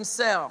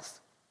himself.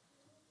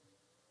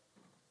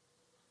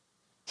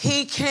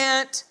 He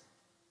can't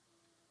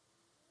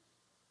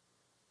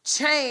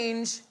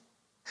change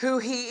who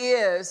he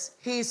is.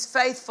 He's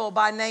faithful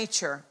by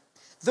nature.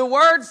 The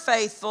word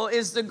faithful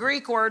is the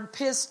Greek word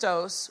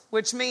pistos,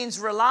 which means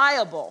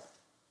reliable,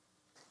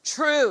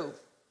 true,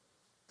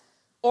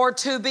 or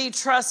to be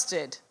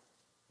trusted.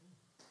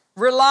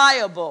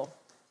 Reliable,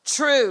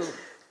 true,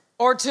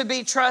 or to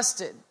be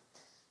trusted.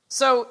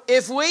 So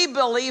if we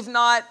believe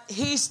not,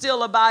 he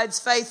still abides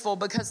faithful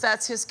because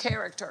that's his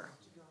character.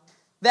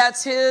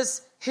 That's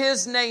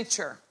his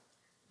nature.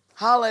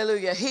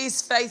 Hallelujah.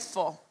 He's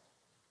faithful.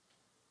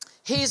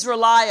 He's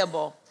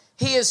reliable.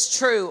 He is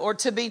true or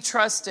to be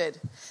trusted.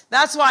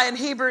 That's why in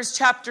Hebrews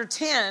chapter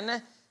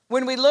 10,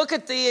 when we look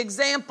at the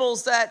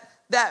examples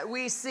that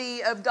we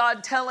see of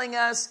God telling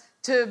us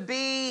to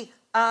be,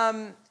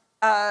 to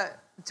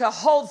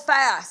hold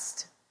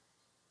fast.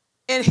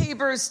 In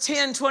Hebrews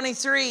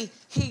 10:23,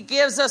 he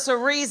gives us a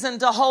reason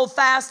to hold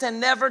fast and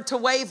never to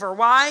waver.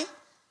 Why?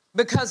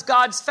 Because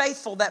God's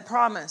faithful that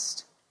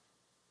promised.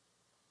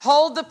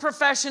 Hold the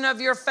profession of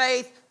your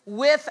faith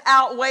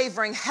without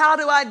wavering. How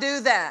do I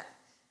do that?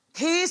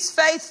 He's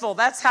faithful.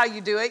 That's how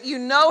you do it. You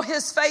know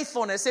his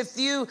faithfulness. If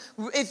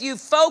you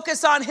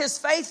focus on his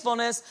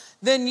faithfulness,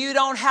 then you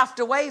don't have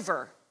to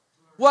waver.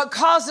 What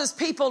causes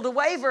people to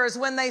waver is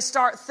when they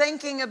start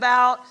thinking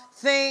about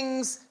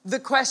things, the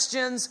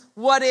questions,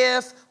 what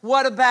if,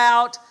 what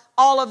about,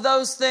 all of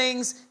those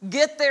things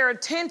get their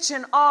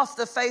attention off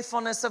the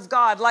faithfulness of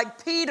God.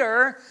 Like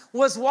Peter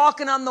was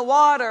walking on the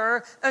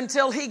water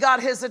until he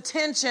got his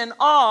attention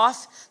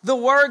off the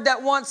word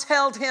that once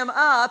held him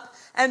up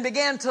and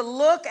began to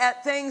look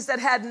at things that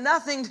had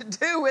nothing to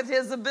do with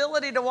his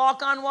ability to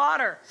walk on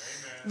water.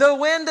 Amen. The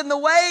wind and the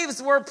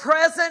waves were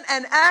present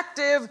and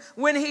active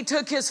when he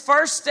took his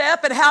first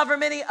step and however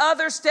many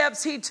other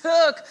steps he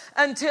took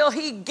until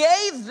he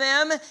gave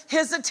them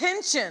his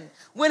attention.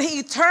 When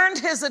he turned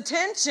his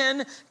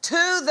attention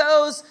to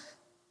those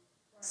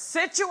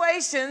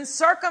situations,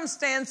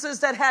 circumstances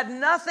that had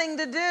nothing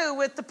to do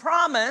with the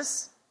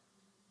promise,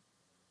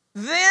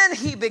 then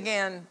he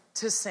began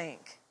to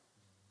sink.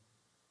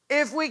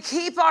 If we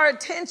keep our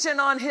attention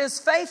on his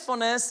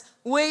faithfulness,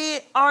 we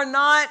are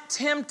not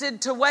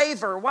tempted to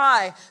waver.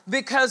 Why?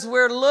 Because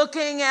we're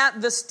looking at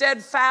the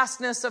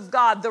steadfastness of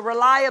God, the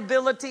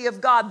reliability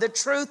of God, the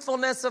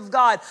truthfulness of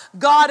God.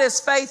 God is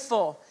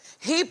faithful.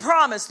 He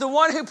promised. The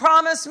one who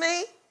promised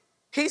me,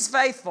 he's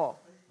faithful.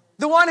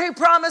 The one who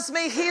promised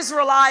me, he's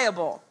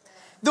reliable.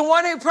 The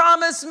one who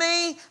promised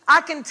me,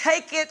 I can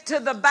take it to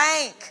the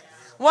bank.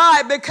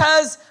 Why?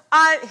 Because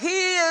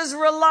he is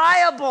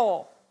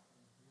reliable.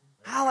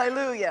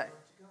 Hallelujah.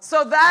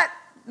 So that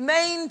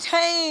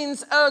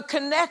maintains a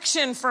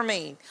connection for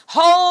me.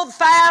 Hold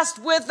fast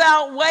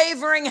without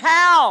wavering.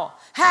 How?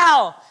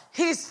 How?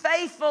 He's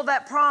faithful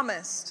that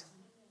promised.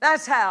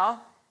 That's how.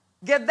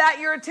 Give that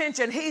your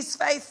attention. He's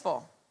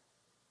faithful.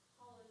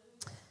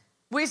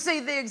 We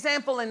see the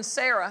example in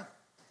Sarah.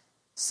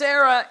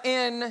 Sarah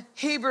in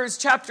Hebrews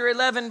chapter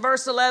 11,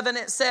 verse 11,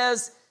 it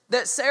says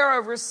that Sarah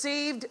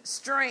received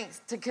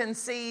strength to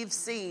conceive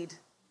seed.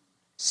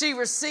 She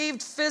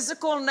received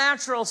physical,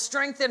 natural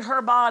strength in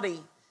her body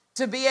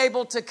to be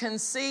able to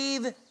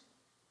conceive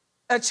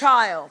a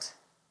child.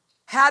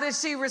 How did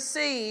she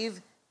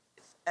receive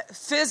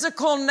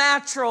physical,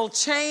 natural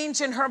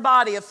change in her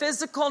body, a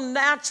physical,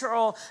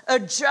 natural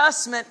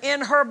adjustment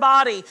in her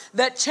body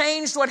that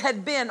changed what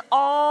had been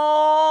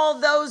all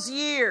those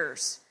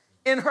years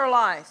in her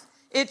life?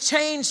 It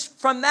changed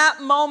from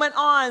that moment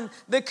on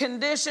the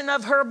condition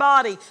of her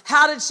body.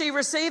 How did she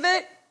receive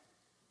it?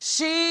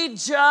 She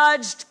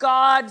judged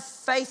God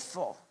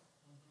faithful.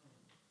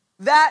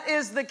 That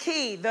is the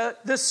key.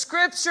 The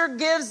scripture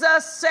gives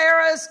us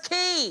Sarah's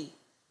key.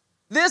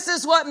 This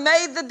is what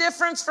made the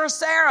difference for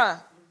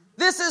Sarah.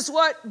 This is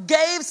what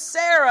gave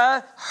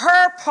Sarah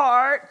her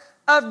part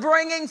of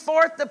bringing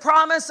forth the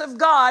promise of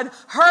God.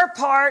 Her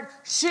part,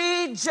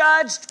 she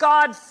judged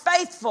God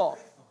faithful.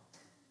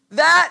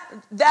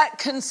 That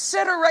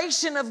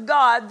consideration of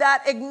God,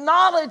 that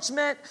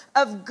acknowledgement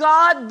of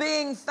God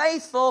being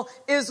faithful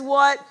is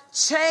what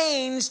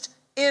changed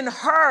in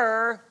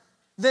her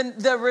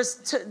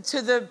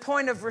to the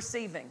point of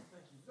receiving.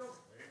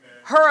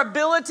 Her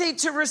ability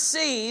to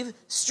receive,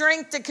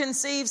 strength to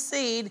conceive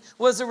seed,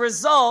 was a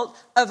result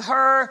of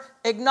her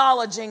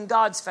acknowledging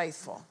God's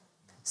faithful,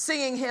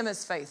 seeing him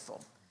as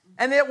faithful.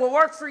 And it will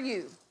work for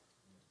you.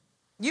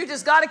 You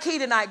just got a key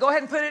tonight. Go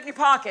ahead and put it in your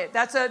pocket.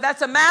 That's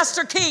a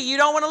master key. You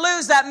don't want to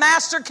lose that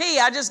master key.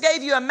 I just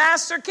gave you a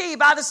master key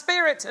by the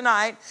Spirit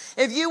tonight.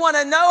 If you want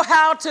to know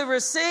how to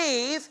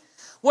receive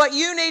what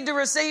you need to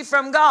receive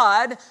from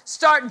God,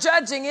 start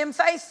judging him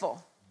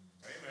faithful.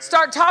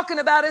 Start talking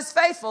about his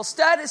faithful.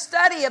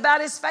 Study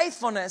about his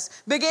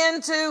faithfulness. Begin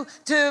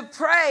to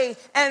pray.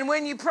 And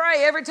when you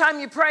pray, every time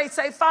you pray,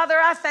 say, Father,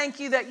 I thank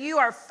you that you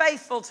are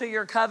faithful to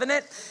your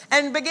covenant.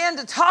 And begin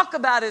to talk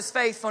about his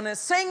faithfulness.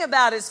 Sing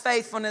about his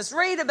faithfulness.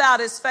 Read about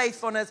his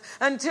faithfulness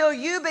until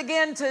you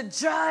begin to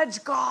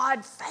judge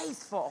God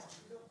faithful.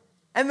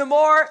 And the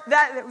more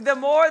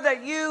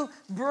that you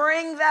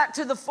bring that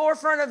to the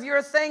forefront of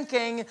your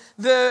thinking,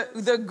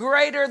 the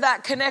greater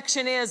that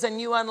connection is,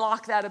 and you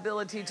unlock that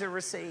ability to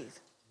receive.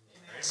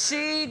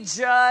 She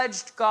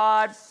judged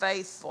God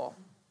faithful.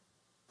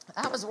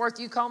 That was worth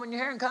you combing your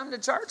hair and coming to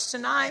church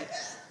tonight.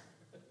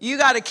 You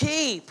got a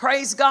key.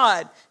 Praise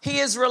God. He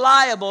is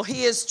reliable.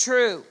 He is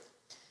true.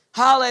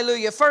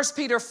 Hallelujah. 1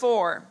 Peter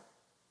 4.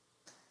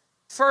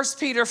 1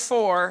 Peter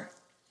 4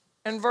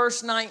 and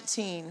verse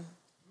 19.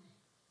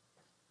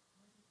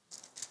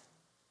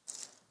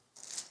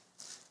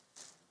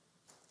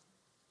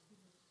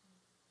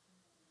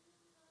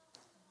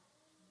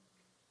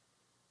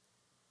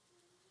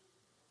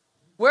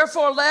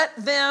 Wherefore let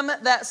them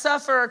that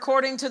suffer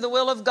according to the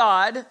will of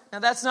God. Now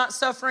that's not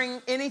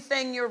suffering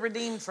anything you're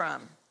redeemed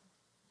from.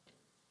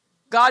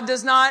 God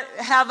does not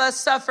have us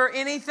suffer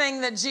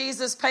anything that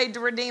Jesus paid to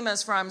redeem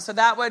us from. So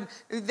that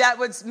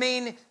would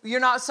mean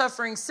you're not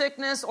suffering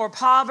sickness or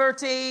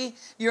poverty.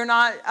 You're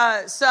not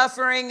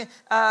suffering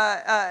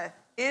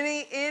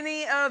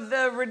any of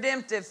the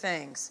redemptive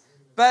things.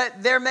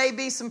 But there may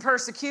be some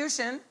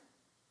persecution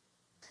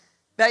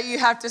that you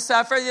have to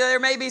suffer. There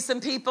may be some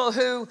people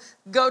who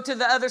go to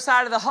the other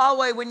side of the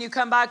hallway when you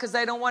come by because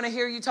they don't want to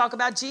hear you talk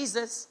about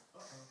Jesus.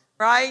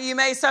 Right? You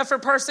may suffer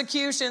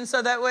persecution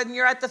so that when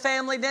you're at the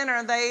family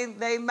dinner,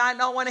 they might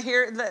not want to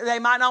hear, they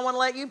might not want to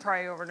let you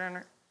pray over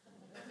dinner.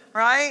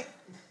 Right?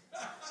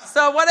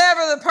 So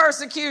whatever the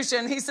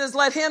persecution, he says,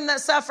 let him that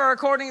suffer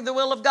according to the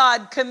will of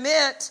God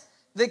commit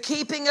the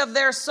keeping of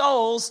their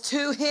souls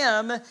to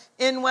him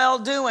in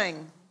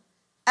well-doing,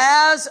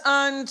 as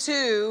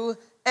unto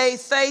a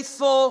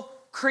faithful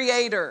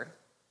creator.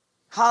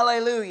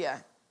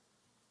 Hallelujah.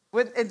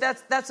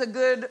 That's a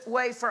good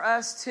way for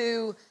us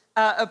to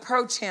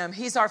approach him.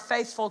 He's our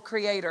faithful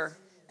creator.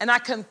 And I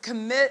can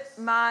commit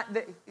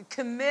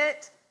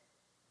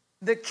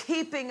the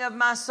keeping of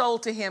my soul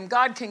to him.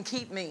 God can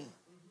keep me.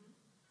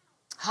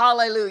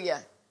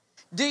 Hallelujah.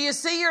 Do you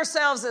see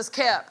yourselves as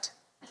kept?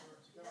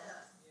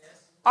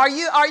 Are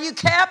you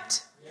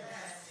kept?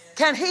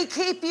 Can he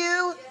keep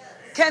you?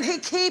 Can he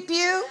keep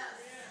you?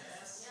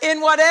 In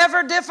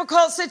whatever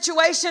difficult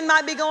situation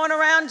might be going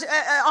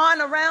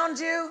on around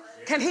you,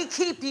 can he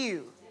keep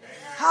you?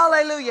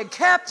 Hallelujah.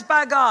 Kept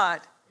by God.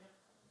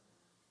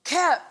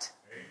 Kept.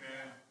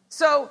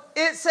 So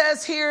it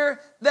says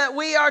here that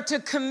we are to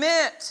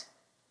commit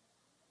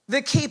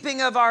the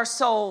keeping of our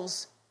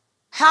souls.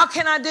 How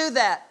can I do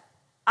that?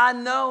 I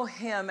know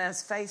him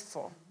as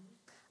faithful.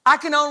 I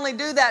can only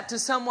do that to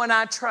someone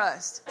I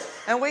trust.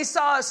 And we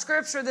saw a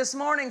scripture this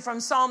morning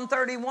from Psalm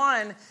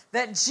 31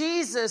 that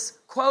Jesus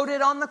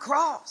quoted on the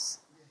cross.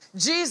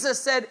 Jesus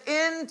said,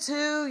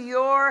 into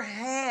your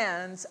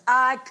hands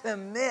I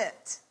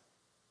commit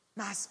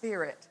my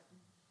spirit.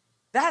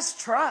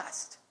 That's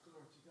trust.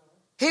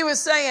 He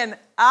was saying,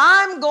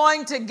 I'm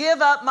going to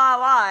give up my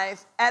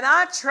life and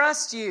I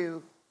trust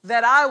you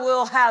that I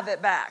will have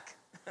it back.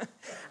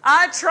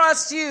 I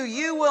trust you.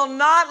 You will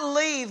not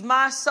leave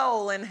my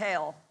soul in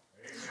hell.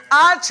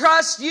 I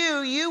trust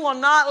you. You will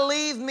not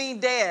leave me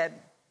dead.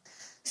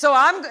 So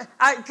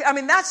I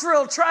mean, that's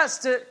real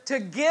trust, to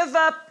give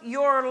up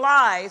your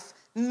life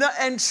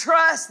and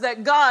trust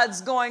that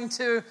God's going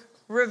to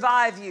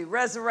revive you,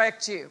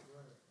 resurrect you.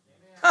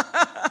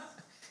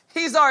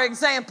 He's our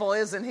example,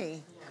 isn't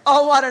he?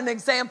 Oh, what an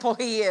example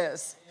he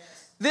is.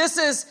 This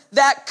is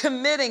that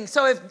committing.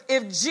 So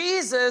if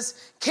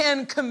Jesus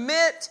can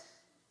commit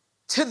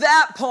to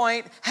that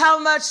point, how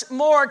much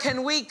more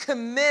can we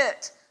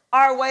commit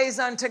our ways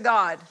unto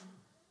God?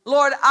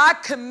 Lord, I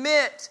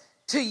commit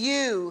to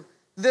you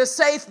the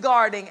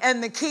safeguarding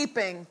and the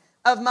keeping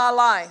of my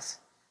life.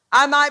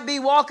 I might be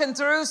walking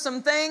through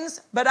some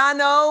things, but I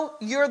know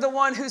you're the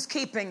one who's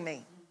keeping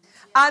me.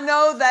 I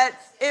know that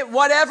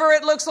whatever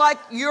it looks like,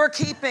 you're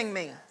keeping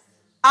me.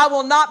 I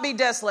will not be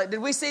desolate. Did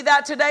we see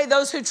that today?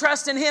 Those who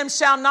trust in him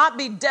shall not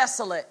be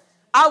desolate.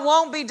 I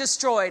won't be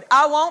destroyed.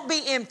 I won't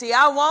be empty.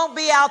 I won't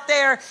be out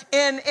there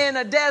in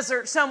a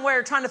desert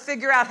somewhere trying to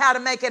figure out how to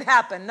make it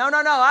happen. No.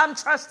 I'm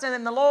trusting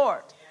in the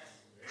Lord.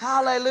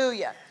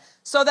 Hallelujah.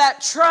 So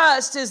that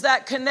trust is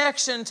that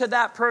connection to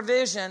that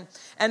provision.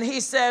 And he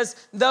says,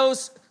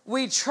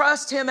 we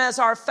trust him as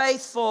our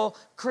faithful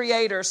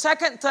creator. 2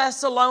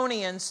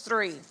 Thessalonians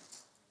 3.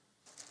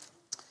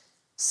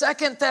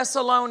 2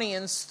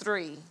 Thessalonians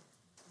 3.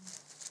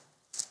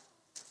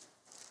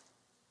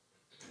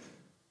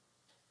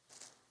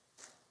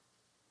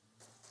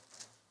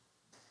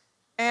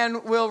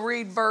 And we'll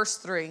read verse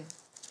 3.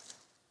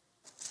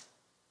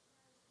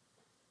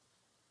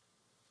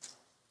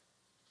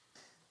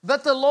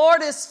 But the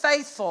Lord is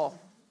faithful,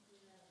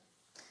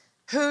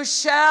 who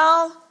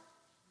shall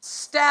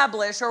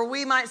establish, or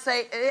we might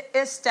say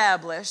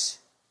establish,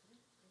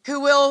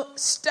 who will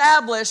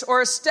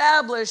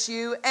establish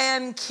you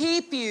and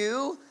keep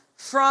you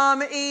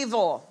from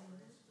evil.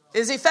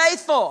 Is he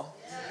faithful?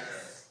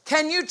 Yes.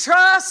 Can you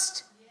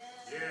trust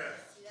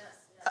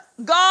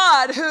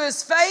God, who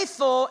is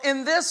faithful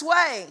in this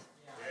way?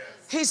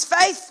 He's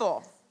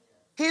faithful.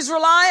 He's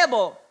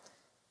reliable.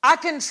 I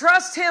can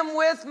trust him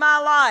with my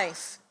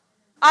life.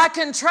 I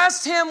can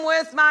trust him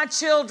with my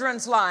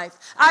children's life.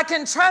 I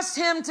can trust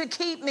him to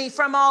keep me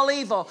from all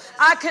evil.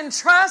 I can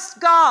trust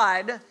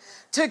God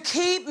to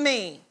keep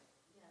me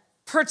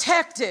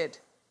protected.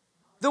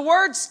 The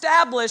word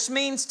establish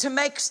means to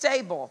make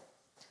stable,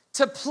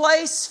 to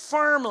place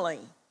firmly,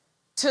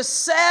 to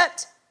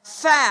set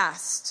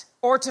fast,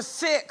 or to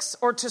fix,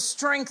 or to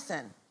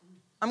strengthen.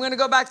 I'm going to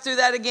go back through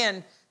that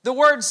again. The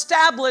word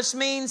establish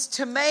means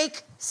to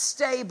make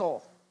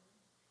stable,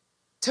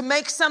 to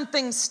make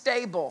something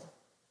stable.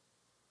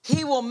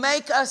 He will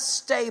make us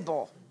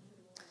stable.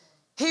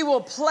 He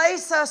will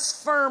place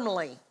us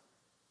firmly.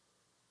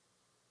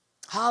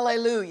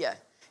 Hallelujah.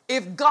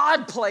 If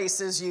God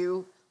places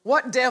you,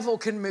 what devil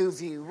can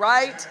move you,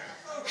 right?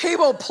 He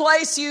will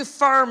place you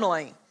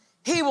firmly.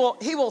 He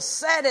will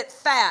set it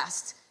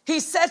fast. He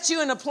sets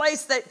you in a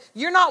place that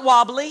you're not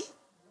wobbly.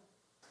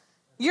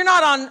 You're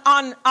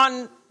not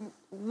on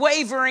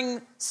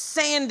wavering,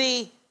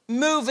 sandy,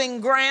 moving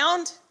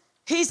ground.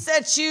 He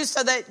sets you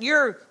so that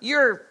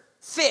you're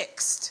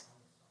fixed,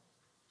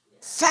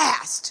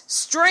 fast,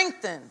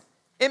 strengthened.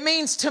 It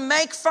means to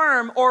make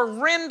firm or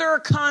render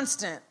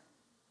constant.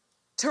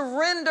 To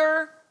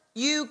render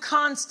you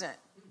constant.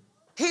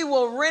 He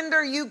will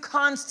render you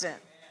constant.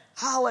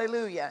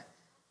 Hallelujah.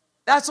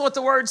 That's what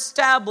the word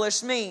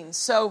establish means.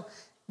 So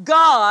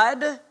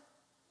God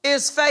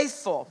is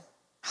faithful.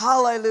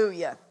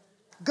 Hallelujah.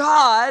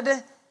 God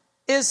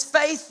is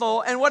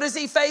faithful. And what is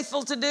he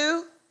faithful to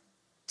do?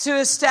 To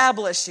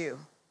establish you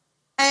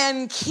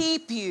and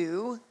keep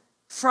you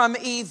from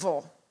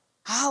evil.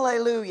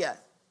 Hallelujah.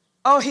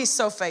 Oh, he's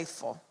so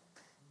faithful.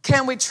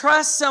 Can we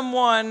trust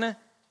someone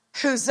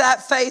who's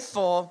that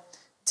faithful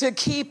to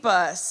keep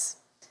us?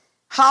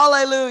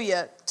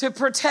 Hallelujah. To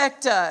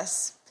protect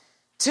us,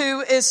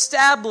 to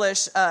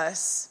establish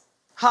us.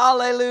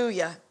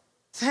 Hallelujah.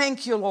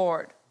 Thank you,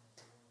 Lord.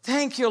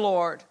 Thank you,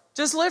 Lord.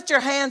 Just lift your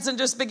hands and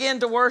just begin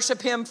to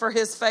worship him for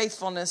his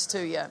faithfulness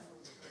to you.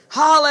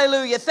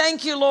 Hallelujah.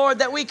 Thank you, Lord,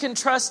 that we can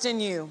trust in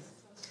you.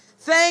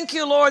 Thank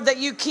you, Lord, that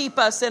you keep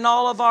us in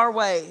all of our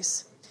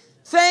ways.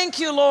 Thank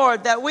you,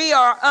 Lord, that we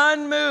are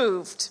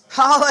unmoved.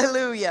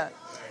 Hallelujah.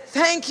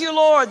 Thank you,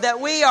 Lord, that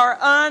we are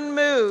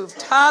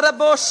unmoved.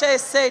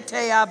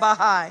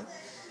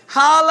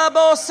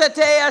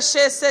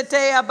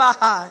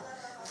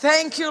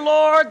 Thank you,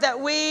 Lord, that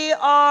we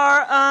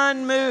are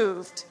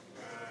unmoved.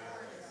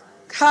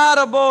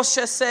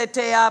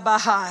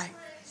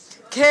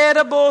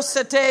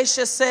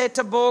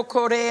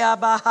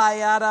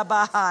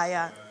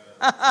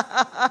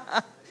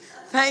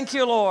 Thank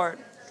you, Lord.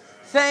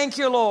 Thank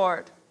you,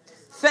 Lord.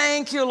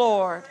 Thank you,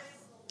 Lord.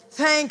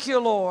 Thank you,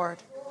 Lord.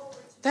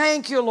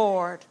 Thank you,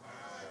 Lord.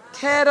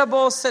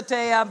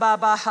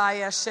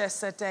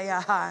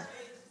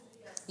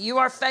 You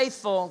are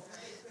faithful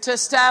to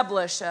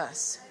establish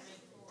us,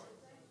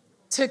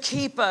 to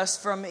keep us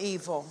from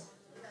evil.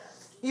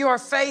 You are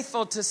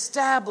faithful to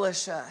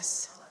establish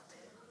us,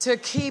 to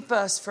keep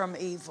us from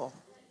evil.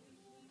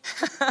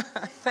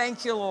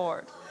 Thank you,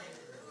 Lord.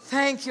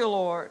 Thank you,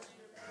 Lord.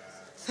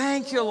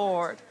 Thank you,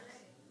 Lord.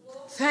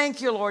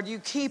 Thank you, Lord. You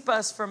keep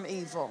us from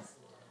evil.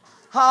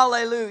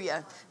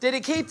 Hallelujah. Did he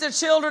keep the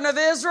children of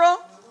Israel?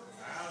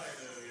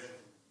 Hallelujah.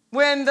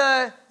 When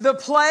the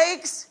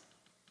plagues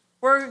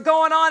were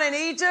going on in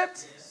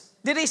Egypt?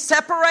 Did he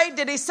separate?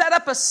 Did he set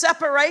up a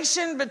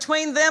separation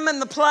between them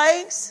and the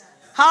plagues?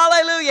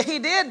 Hallelujah. He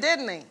did,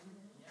 didn't he?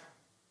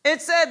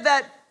 It said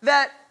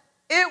that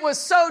it was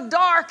so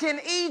dark in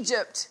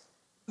Egypt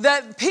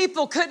that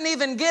people couldn't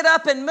even get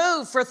up and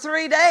move for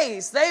 3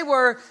 days. They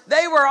were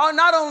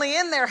not only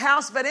in their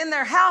house, but in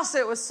their house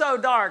it was so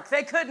dark.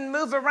 They couldn't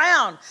move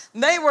around.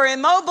 They were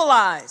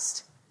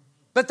immobilized.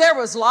 But there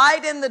was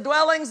light in the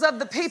dwellings of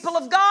the people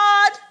of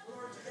God.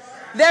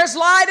 There's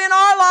light in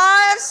our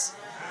lives.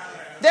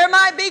 There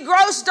might be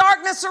gross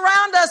darkness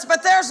around us,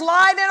 but there's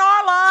light in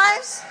our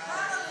lives.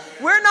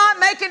 We're not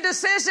making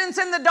decisions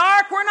in the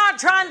dark. We're not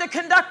trying to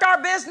conduct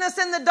our business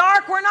in the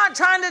dark. We're not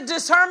trying to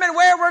determine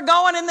where we're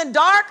going in the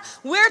dark.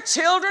 We're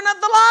children of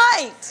the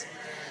light.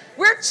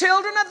 We're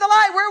children of the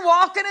light. We're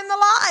walking in the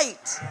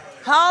light.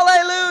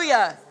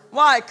 Hallelujah.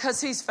 Why? Because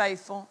he's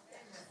faithful.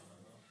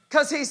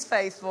 Because he's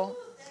faithful.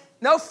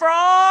 No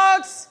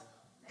frogs.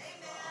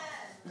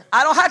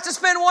 I don't have to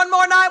spend I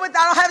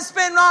don't have to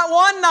spend not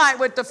one night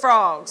with the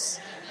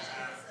frogs.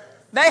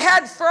 They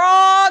had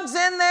frogs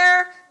in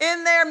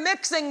their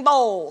mixing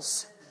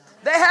bowls.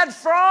 They had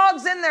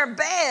frogs in their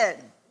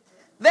bed.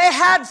 They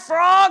had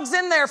frogs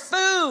in their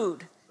food.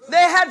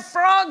 They had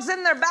frogs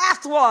in their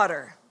bath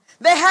water.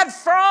 They had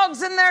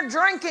frogs in their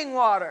drinking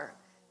water.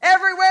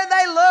 Everywhere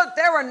they looked,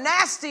 there were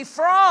nasty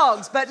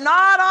frogs, but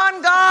not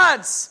on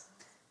God's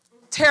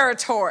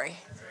territory.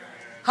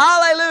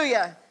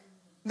 Hallelujah.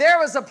 There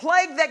was a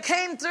plague that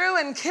came through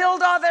and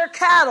killed all their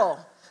cattle,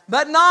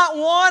 but not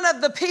one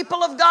of the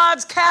people of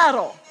God's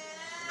cattle.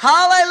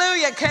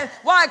 Hallelujah.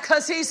 Why?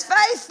 Because he's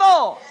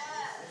faithful.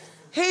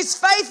 He's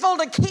faithful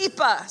to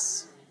keep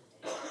us.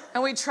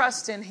 And we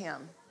trust in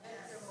him.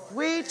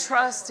 We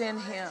trust in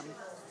him.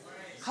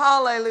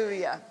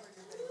 Hallelujah.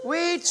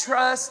 We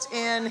trust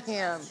in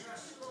him.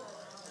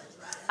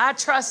 I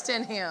trust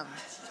in him.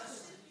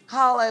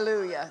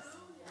 Hallelujah.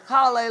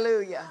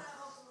 Hallelujah.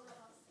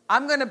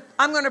 I'm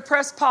going to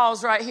press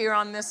pause right here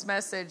on this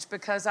message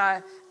because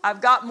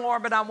I've got more,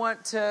 but I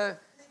want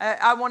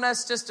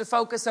us just to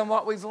focus on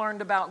what we've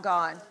learned about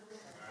God.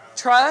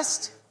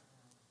 Trust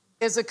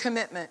is a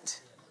commitment.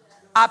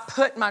 I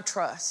put my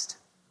trust.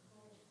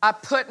 I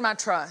put my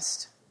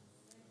trust.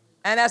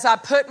 And as I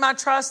put my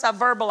trust, I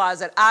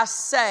verbalize it. I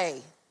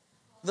say,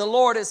 the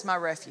Lord is my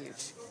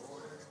refuge.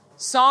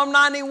 Psalm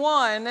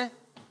 91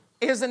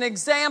 is an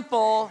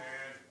example.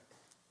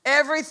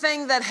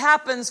 Everything that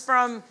happens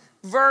from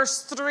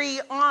verse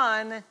 3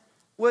 on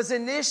was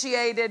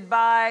initiated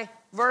by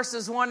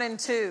verses 1 and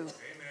 2. Amen.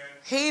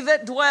 He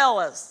that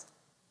dwelleth,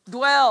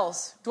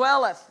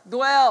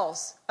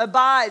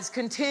 abides,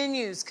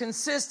 continues,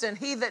 consistent.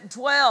 He that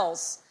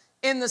dwells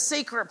in the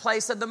secret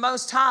place of the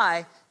Most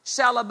High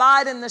shall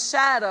abide in the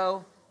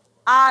shadow,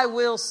 I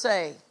will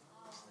say.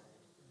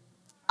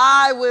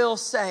 I will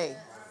say.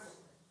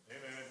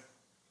 Amen.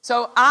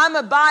 So I'm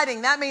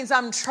abiding. That means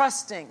I'm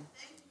trusting.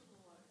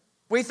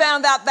 We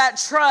found out that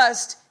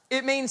trust,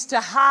 it means to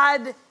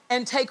hide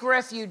and take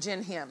refuge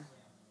in him.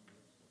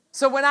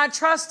 So when I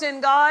trust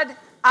in God,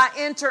 I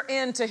enter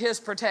into his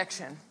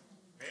protection.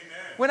 Amen.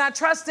 When I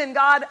trust in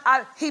God,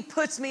 he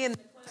puts me in the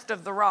cleft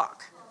of the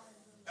rock.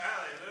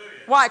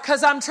 Hallelujah. Why?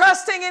 Because I'm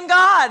trusting in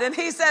God. And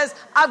he says,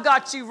 I've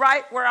got you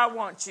right where I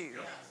want you.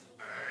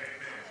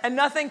 And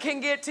nothing can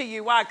get to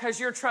you. Why? Because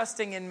you're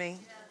trusting in me.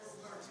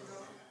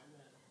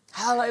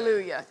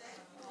 Hallelujah.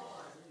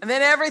 And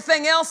then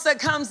everything else that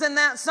comes in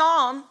that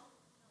psalm.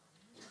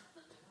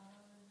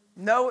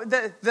 No,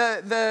 the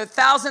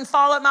 1,000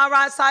 fall at my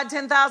right side,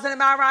 10,000 at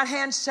my right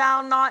hand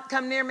shall not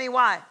come near me.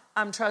 Why?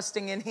 I'm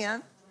trusting in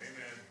him. Amen.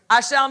 I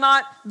shall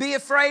not be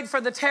afraid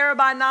for the terror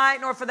by night,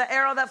 nor for the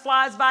arrow that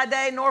flies by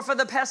day, nor for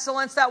the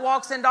pestilence that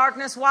walks in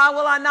darkness. Why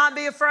will I not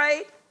be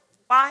afraid?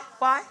 Why?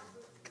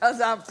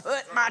 Because I've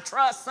put my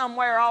trust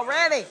somewhere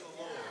already.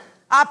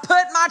 I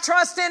put my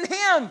trust in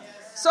him.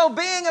 So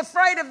being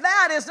afraid of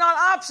that is not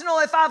optional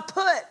if I've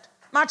put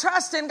my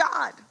trust in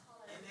God.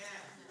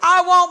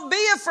 I won't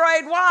be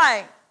afraid.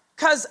 Why?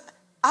 Because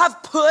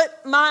I've put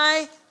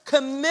my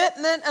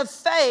commitment of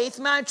faith,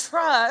 my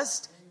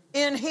trust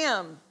in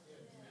him.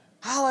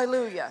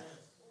 Hallelujah.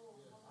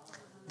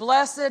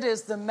 Blessed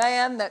is the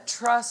man that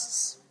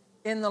trusts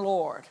in the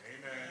Lord.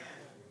 Amen.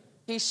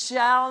 He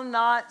shall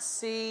not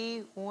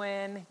see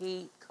when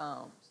he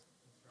comes.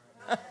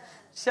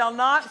 Shall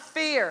not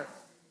fear.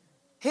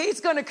 He's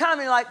going to come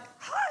and like,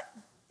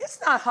 hot? It's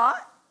not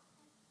hot.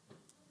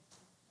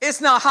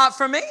 It's not hot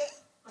for me.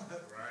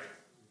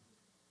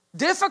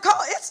 Difficult?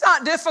 It's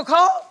not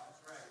difficult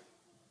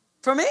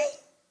for me.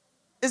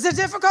 Is it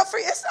difficult for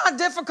you? It's not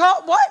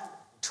difficult. What?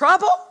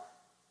 Trouble?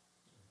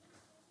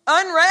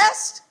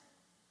 Unrest?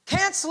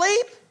 Can't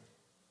sleep?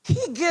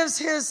 He gives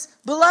his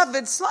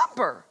beloved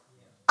slumber.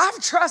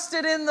 I've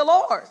trusted in the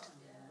Lord.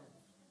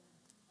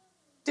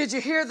 Did you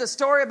hear the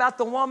story about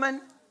the woman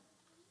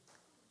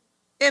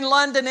in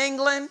London,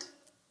 England?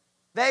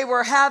 They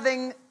were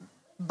having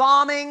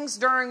bombings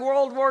during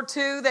World War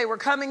II. They were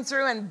coming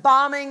through and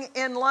bombing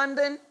in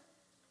London.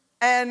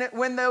 And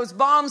when those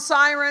bomb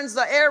sirens,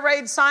 the air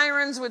raid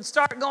sirens would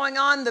start going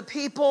on, the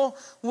people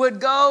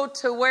would go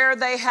to where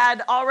they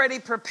had already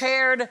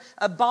prepared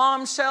a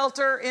bomb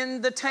shelter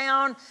in the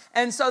town.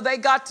 And so they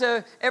got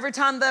to, every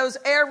time those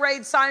air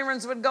raid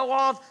sirens would go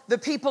off, the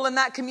people in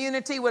that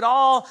community would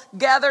all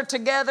gather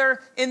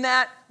together in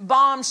that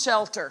bomb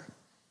shelter.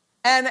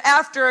 And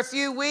after a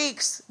few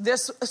weeks,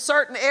 this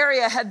certain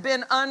area had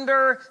been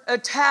under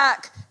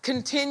attack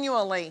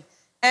continually.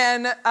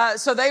 And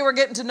so they were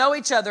getting to know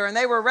each other and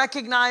they were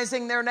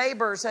recognizing their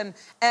neighbors.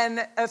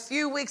 And a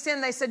few weeks in,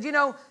 they said,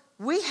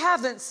 we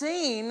haven't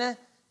seen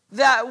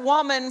that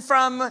woman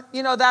from,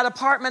 that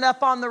apartment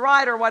up on the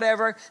right or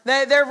whatever.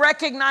 They're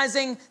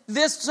recognizing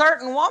this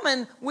certain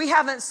woman. We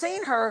haven't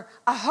seen her.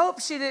 I hope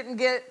she didn't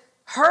get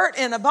hurt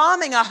in a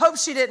bombing. I hope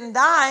she didn't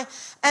die.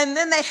 And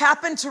then they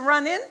happened to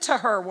run into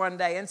her one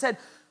day and said,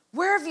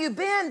 where have you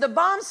been? The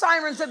bomb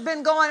sirens have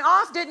been going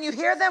off. Didn't you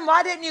hear them?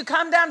 Why didn't you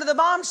come down to the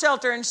bomb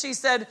shelter? And she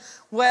said,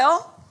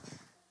 well,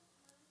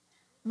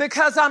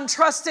 because I'm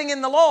trusting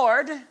in the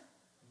Lord.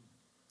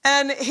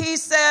 And he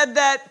said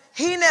that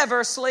he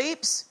never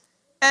sleeps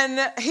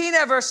and he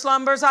never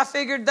slumbers. I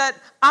figured that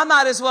I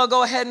might as well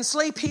go ahead and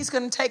sleep. He's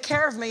going to take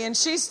care of me. And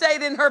she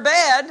stayed in her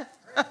bed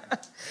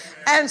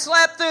and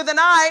slept through the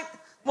night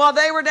while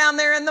they were down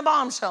there in the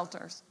bomb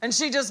shelters. And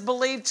she just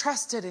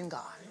trusted in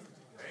God.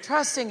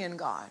 Trusting in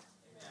God.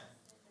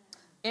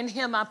 In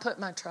him I put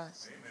my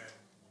trust.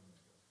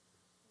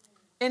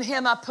 In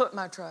him I put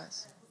my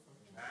trust.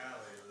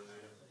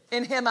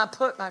 In him I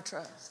put my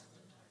trust.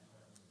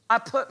 I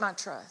put my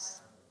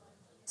trust.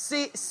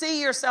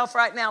 See yourself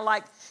right now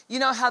like, you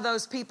know how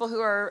those people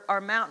who are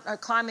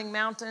climbing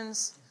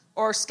mountains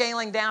or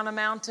scaling down a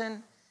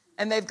mountain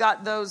and they've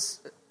got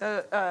those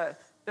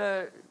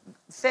the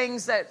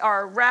things that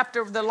are wrapped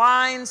over the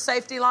lines,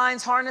 safety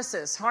lines, harness,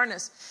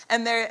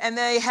 and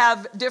they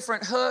have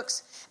different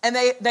hooks, and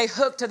they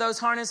hook to those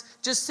harnesses.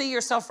 Just see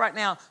yourself right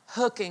now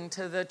hooking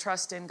to the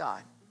trust in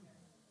God.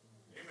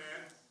 Amen.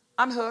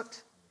 I'm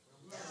hooked.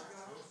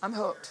 I'm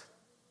hooked.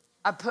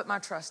 I put my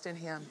trust in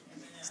him.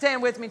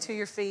 Stand with me to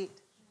your feet.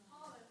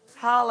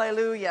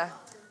 Hallelujah.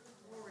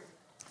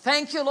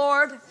 Thank you,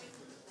 Lord.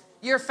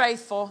 You're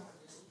faithful.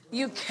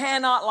 You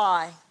cannot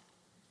lie.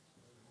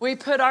 We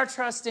put our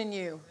trust in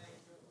you.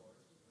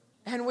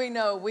 And we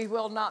know we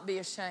will not be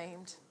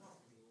ashamed.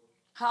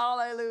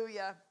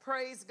 Hallelujah.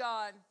 Praise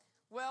God.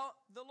 Well,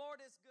 the Lord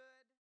is good.